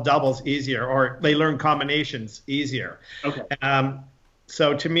doubles easier, or they learn combinations easier. Okay.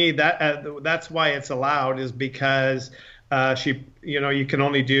 So to me, that's why it's allowed, is because you can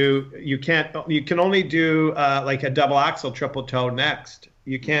only do like a double axel triple toe next.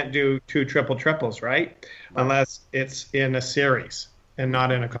 You can't do 2 triple triples, right? Unless it's in a series and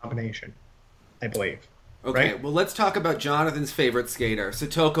not in a combination, I believe. Okay, right? Well, let's talk about Jonathan's favorite skater,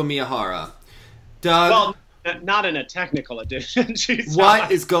 Satoko Miyahara. Doug, well, not in a technical edition.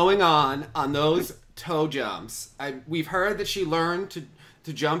 What is going on those toe jumps? We've heard that she learned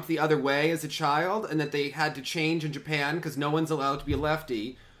to jump the other way as a child, and that they had to change in Japan because no one's allowed to be a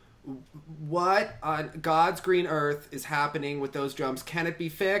lefty. What on God's green earth is happening with those jumps? Can it be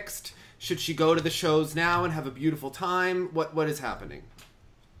fixed? Should she go to the shows now and have a beautiful time? What is happening?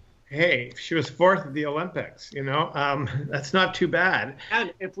 Hey, she was 4th at the Olympics, that's not too bad.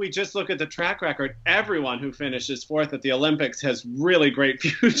 And if we just look at the track record, everyone who finishes 4th at the Olympics has really great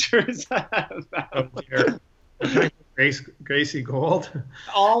futures. Oh, dear. Gracie Gold.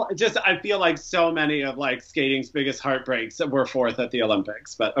 I feel like so many of skating's biggest heartbreaks that were 4th at the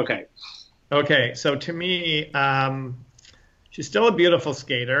Olympics, but okay. Okay, so to me, she's still a beautiful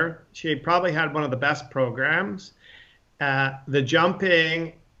skater. She probably had one of the best programs. The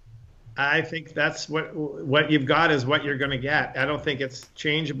jumping, I think that's what you've got is what you're going to get. I don't think it's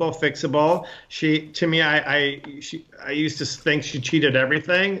changeable, fixable. I used to think she cheated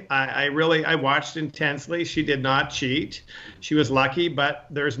everything. I watched intensely. She did not cheat. She was lucky, but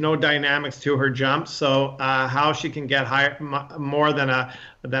there's no dynamics to her jump. So how she can get higher, more than a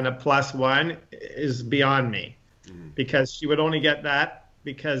 +1 is beyond me, because she would only get that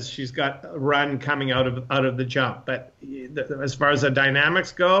because she's got a run coming out of the jump. But as far as the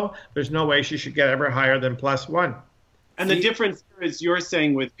dynamics go, there's no way she should get ever higher than +1. And the difference is, you're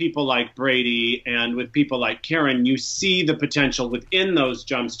saying with people like Brady and with people like Karen, you see the potential within those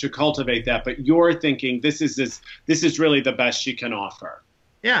jumps to cultivate that, but you're thinking this is really the best she can offer.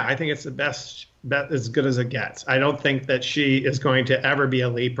 Yeah, I think it's the best, as good as it gets. I don't think that she is going to ever be a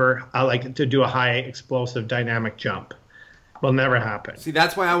leaper. I like to do a high explosive dynamic jump. Will never happen. See,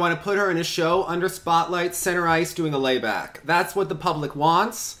 that's why I want to put her in a show under spotlight, center ice, doing a layback. That's what the public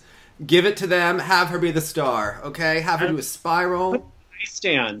wants. Give it to them. Have her be the star, okay? Have her do a spiral. Ice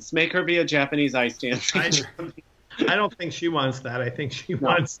dance. Make her be a Japanese ice dance. I don't think she wants that. I think she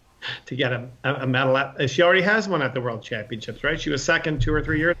wants to get a medal. She already has one at the World Championships, right? She was 2nd 2 or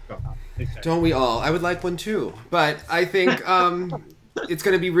 3 years ago. Don't we all? I would like one too. But I think it's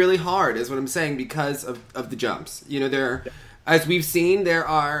going to be really hard, is what I'm saying, because of the jumps. As we've seen, there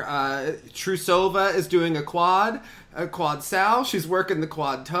are Trusova is doing a quad sow. She's working the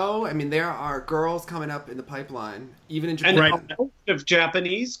quad toe. I mean, there are girls coming up in the pipeline, even in Japan. And of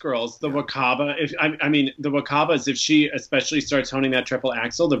Japanese girls, the Wakaba. The Wakabas, if she especially starts honing that triple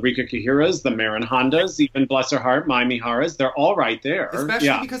axel, the Rika Kahiras, the Marin Hondas, even bless her heart, Mai Miharas, they're all right there.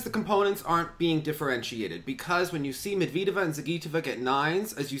 Especially because the components aren't being differentiated. Because when you see Medvedeva and Zagitova get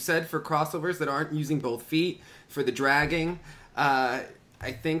 9s, as you said, for crossovers that aren't using both feet, for the dragging, I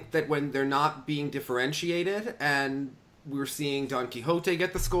think that when they're not being differentiated, and we're seeing Don Quixote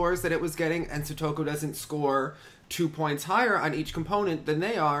get the scores that it was getting, and Satoko doesn't score 2 points higher on each component than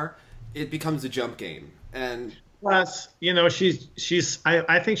they are, it becomes a jump game. And plus,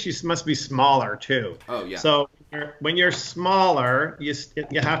 I think she must be smaller too. Oh yeah. So when you're smaller, you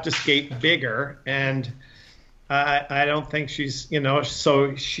have to skate bigger, and I don't think she's,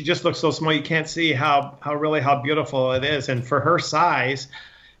 so she just looks so small. You can't see how beautiful it is. And for her size,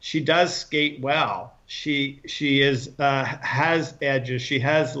 she does skate well. She has edges. She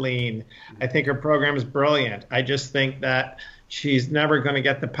has lean. I think her program is brilliant. I just think that she's never going to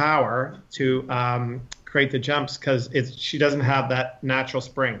get the power to create the jumps because she doesn't have that natural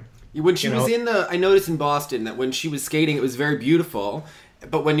spring. When she was I noticed in Boston that when she was skating, it was very beautiful.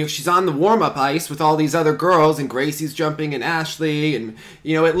 But when she's on the warm-up ice with all these other girls, and Gracie's jumping, and Ashley, and,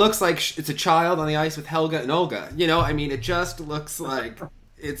 it looks like it's a child on the ice with Helga and Olga. It just looks like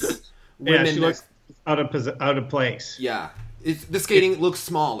it's women. Yeah, she looks out of place. Yeah. The skating looks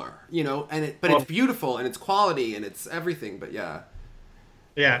smaller, you know, but it's beautiful and it's quality and it's everything. But yeah.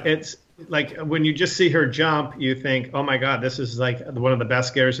 Yeah, it's like when you just see her jump, you think, oh my God, this is like one of the best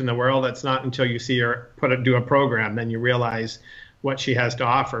skaters in the world. It's not until you see her do a program, then you realize what she has to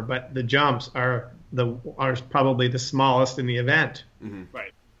offer. But the jumps are probably the smallest in the event. Mm-hmm.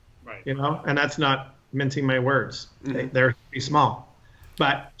 Right. You know, and that's not mincing my words. Mm-hmm. They're pretty small,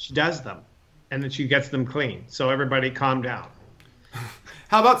 but she does them, and then she gets them clean. So everybody, calm down.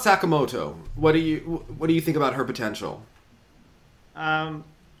 How about Sakamoto? What do you think about her potential?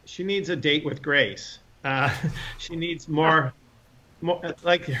 She needs a date with Grace. She needs more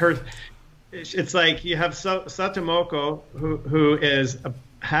like her. It's like you have Satomoko, who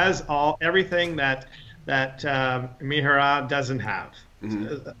has everything that Mihara doesn't have.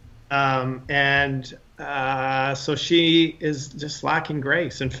 Mm-hmm. So she is just lacking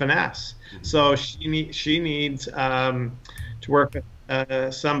grace and finesse. Mm-hmm. So she needs to work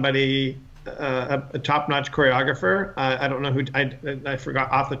with somebody, a top-notch choreographer. I don't know who. I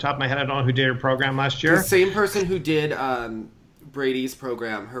forgot off the top of my head. I don't know who did her program last year. The same person who did Brady's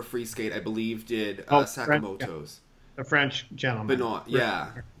program, her free skate, I believe, did Sakamoto's. A French gentleman. Benoit.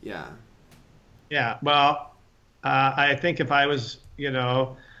 Yeah. Well, I think if I was,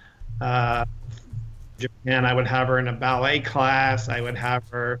 Japan, I would have her in a ballet class. I would have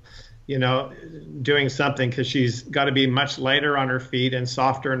her, doing something, because she's got to be much lighter on her feet and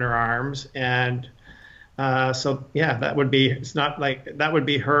softer in her arms. And so, yeah, that would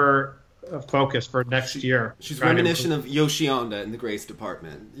be her focus for next year. She's reminiscent of Yoshi Onda in the Grace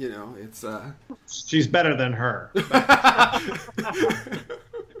department. It's she's better than her.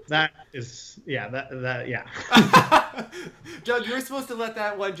 That is, yeah. Doug, you were supposed to let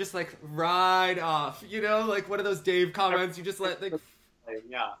that one just like ride off, like one of those Dave comments. You just let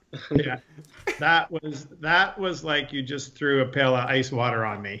yeah. That was like you just threw a pail of ice water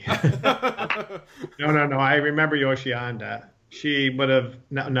on me. No. I remember Yoshi Onda. She would have.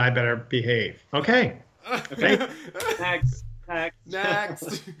 No, I better behave. Okay. Next.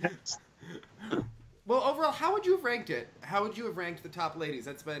 Well, overall, how would you have ranked it? How would you have ranked the top ladies?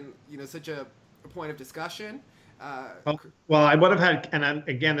 That's been, such a point of discussion. Well, I would have had, and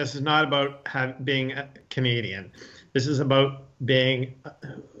again, this is not about being a Canadian. This is about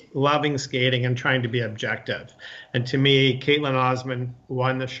loving skating and trying to be objective. And to me, Caitlin Osmond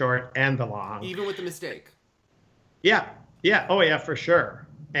won the short and the long. Even with the mistake. Yeah. Oh, yeah, for sure.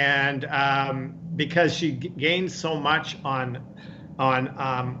 And because she gained so much on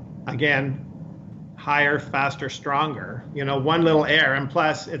again, higher, faster, stronger, one little error. And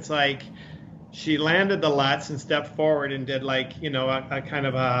plus it's like she landed the Lutz and stepped forward and did like, a kind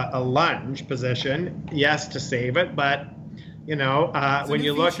of a lunge position. Yes, to save it. But, when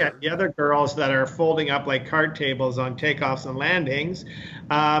you look at the other girls that are folding up like card tables on takeoffs and landings,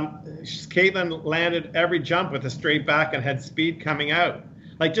 Caitlin landed every jump with a straight back and had speed coming out.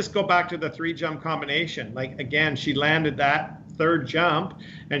 Like, just go back to the 3-jump combination. Like, again, she landed that third jump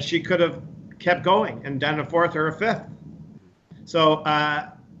and she could have kept going and done a fourth or a fifth. So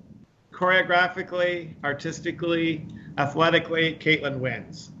choreographically, artistically, athletically, Caitlin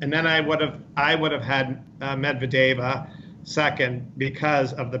wins. And then I would have had Medvedeva second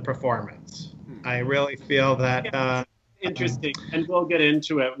because of the performance. I really feel that interesting, and we'll get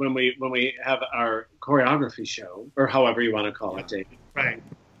into it when we have our choreography show, or however you want to call it, David. Right.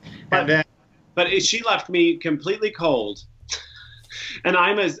 But she left me completely cold. And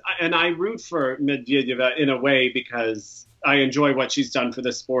I root for Medvedeva in a way because I enjoy what she's done for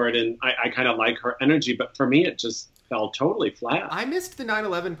the sport and I kind of like her energy. But for me, it just fell totally flat. I missed the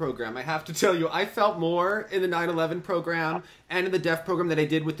 9/11 program. I have to tell you, I felt more in the 9/11 program and in the DEF program that I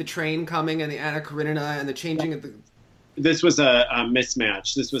did with the train coming and the Anna Karenina and the changing of the. This was a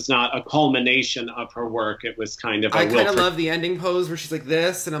mismatch. This was not a culmination of her work. It was kind of. I kind of love the ending pose where she's like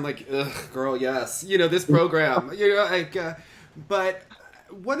this, and I'm like, ugh, girl, yes, this program, But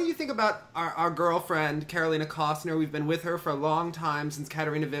what do you think about our girlfriend, Karolina Kostner? We've been with her for a long time, since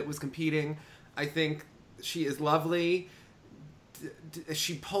Katarina Witt was competing. I think she is lovely.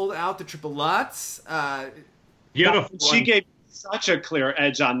 She pulled out the triple Lutz. Beautiful. She gave such a clear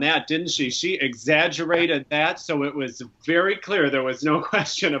edge on that, didn't she? She exaggerated that, so it was very clear. There was no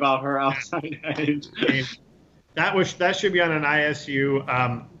question about her outside edge. That should be on an ISU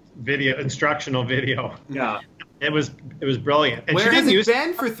instructional video. Yeah. It was brilliant. And Where has it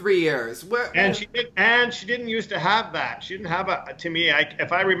been for 3 years? She didn't used to have that. She didn't have to me,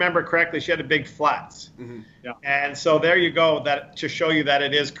 if I remember correctly, she had a big flats. Mm-hmm. Yeah. And so there you go, that to show you that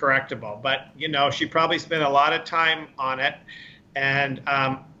it is correctable. But she probably spent a lot of time on it. And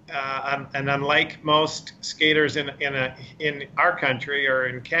and unlike most skaters in our country or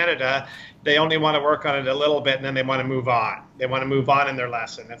in Canada, they only want to work on it a little bit and then they want to move on. They want to move on in their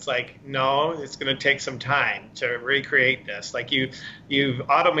lesson. It's like, no, it's going to take some time to recreate this. Like you've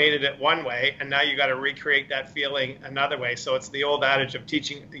automated it one way, and now you got to recreate that feeling another way. So it's the old adage of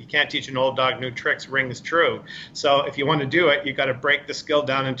teaching. You can't teach an old dog new tricks rings true. So if you want to do it, you got to break the skill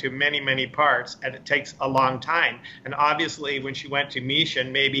down into many parts, and it takes a long time. And obviously, when she went to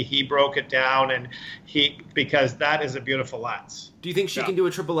Mishan, maybe he broke it down, and because that is a beautiful Lutz. Do you think she can do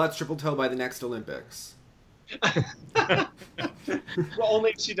a triple Lutz, triple toe by the next Olympics? Well,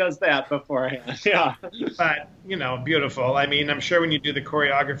 only if she does that beforehand. Yeah. But, beautiful. I mean, I'm sure when you do the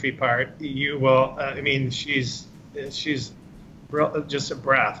choreography part, you will, she's just a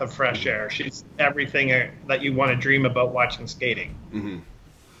breath of fresh air. She's everything that you want to dream about watching skating. Mm-hmm.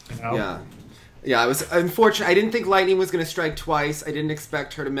 Yeah, I was unfortunate. I didn't think lightning was going to strike twice. I didn't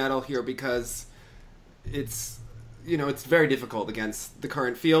expect her to medal here because it's very difficult against the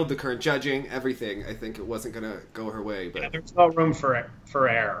current field, the current judging, everything. I think it wasn't going to go her way. But there's no room for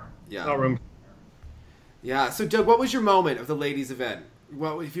error. Yeah. No room. Yeah. So, Doug, what was your moment of the ladies' event?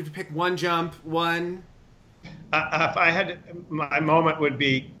 Well, if you had to pick one jump, one. If I had, my moment would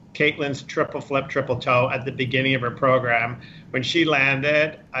be Caitlin's triple flip, triple toe at the beginning of her program. When she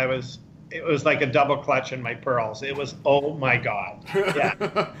landed, it was like a double clutch in my pearls. It was, oh my God. Yeah.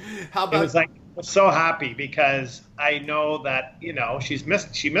 How about? It was like, I was so happy because I know that, she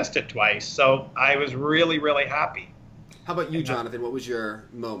missed it twice. So I was really, really happy. How about you, Jonathan? What was your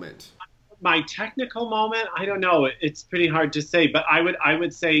moment? My technical moment, I don't know. It's pretty hard to say, but I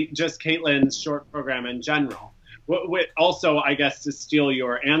would say just Caitlin's short program in general. Also, I guess to steal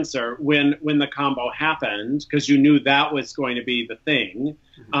your answer, when the combo happened, because you knew that was going to be the thing,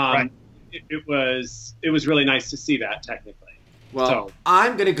 right. it was really nice to see that technically. Well,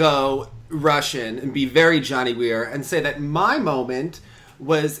 I'm going to go Russian and be very Johnny Weir and say that my moment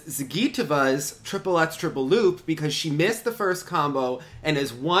was Zagitova's triple Lutz triple loop because she missed the first combo and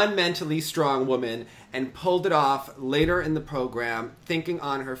is one mentally strong woman and pulled it off later in the program, thinking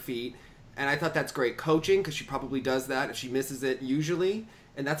on her feet. And I thought that's great coaching because she probably does that if she misses it usually.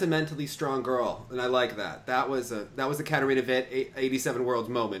 And that's a mentally strong girl, and I like that. That was a Katarina Witt 87 Worlds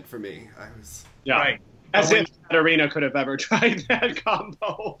moment for me. Right. As if Katarina could have ever tried that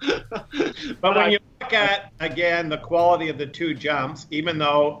combo. But when you look at, again, the quality of the two jumps, even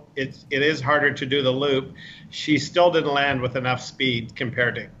though it is harder to do the loop, she still didn't land with enough speed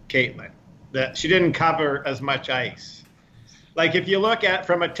compared to Caitlin. She didn't cover as much ice. Like if you look at,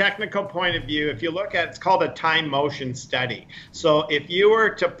 from a technical point of view, it's called a time motion study. So if you were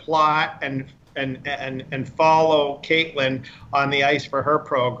to plot and follow Caitlin on the ice for her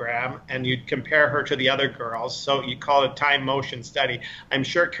program, and you'd compare her to the other girls, so you call it a time motion study. I'm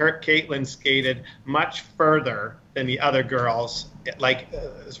sure Caitlin skated much further than the other girls,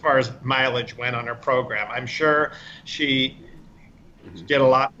 as far as mileage went on her program. I'm sure she did a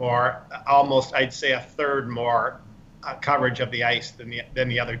lot more, almost I'd say a third more coverage of the ice than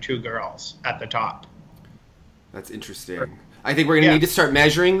the other two girls at the top. That's interesting. I think we're going to need to start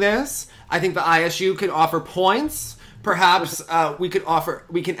measuring this. I think the ISU could offer points. Perhaps we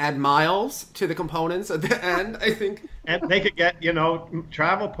can add miles to the components at the end, I think. And they could get,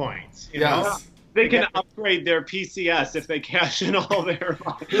 travel points. You know? They can upgrade their PCS if they cash in all their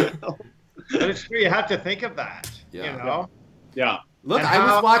miles. But it's true, you have to think of that, Yeah. Look,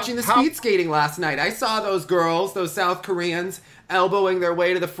 I was watching the speed skating last night. I saw those girls, those South Koreans, elbowing their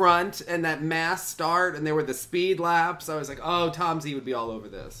way to the front and that mass start, and they were the speed laps. I was like, oh, Tom Z would be all over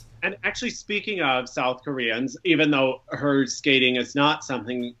this. And actually, speaking of South Koreans, even though her skating is not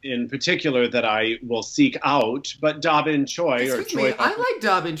something in particular that I will seek out, but Da-Bin Choi. I like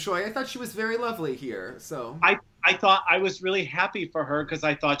Da-Bin Choi. I thought she was very lovely here. So I thought I was really happy for her because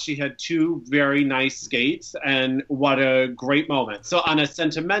I thought she had two very nice skates, and what a great moment. So on a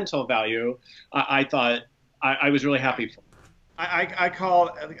sentimental value, I thought I was really happy for her. I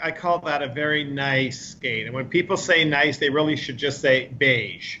call that a very nice skate. And when people say nice, they really should just say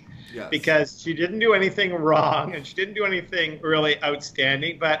beige. Yes. Because she didn't do anything wrong and she didn't do anything really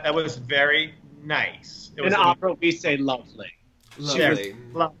outstanding, but that was very nice. In opera, we say lovely. Lovely.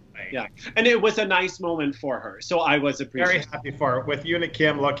 Lovely. Yeah, and it was a nice moment for her, so I was appreciative. Very happy for her, with Una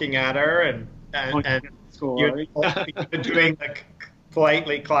Kim looking at her and doing the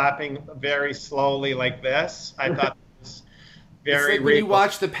politely clapping very slowly like this. I thought it was very. It's like when you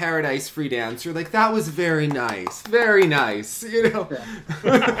watch the Paradise Free Dance, you're like, that was very nice, You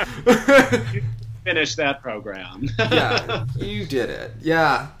finished that program. Yeah, you did it.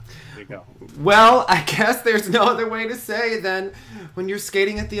 Yeah. There you go. Well, I guess there's no other way to say than when you're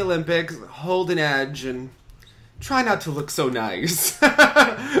skating at the Olympics, hold an edge and try not to look so nice.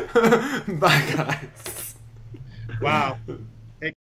 Bye, guys. Wow.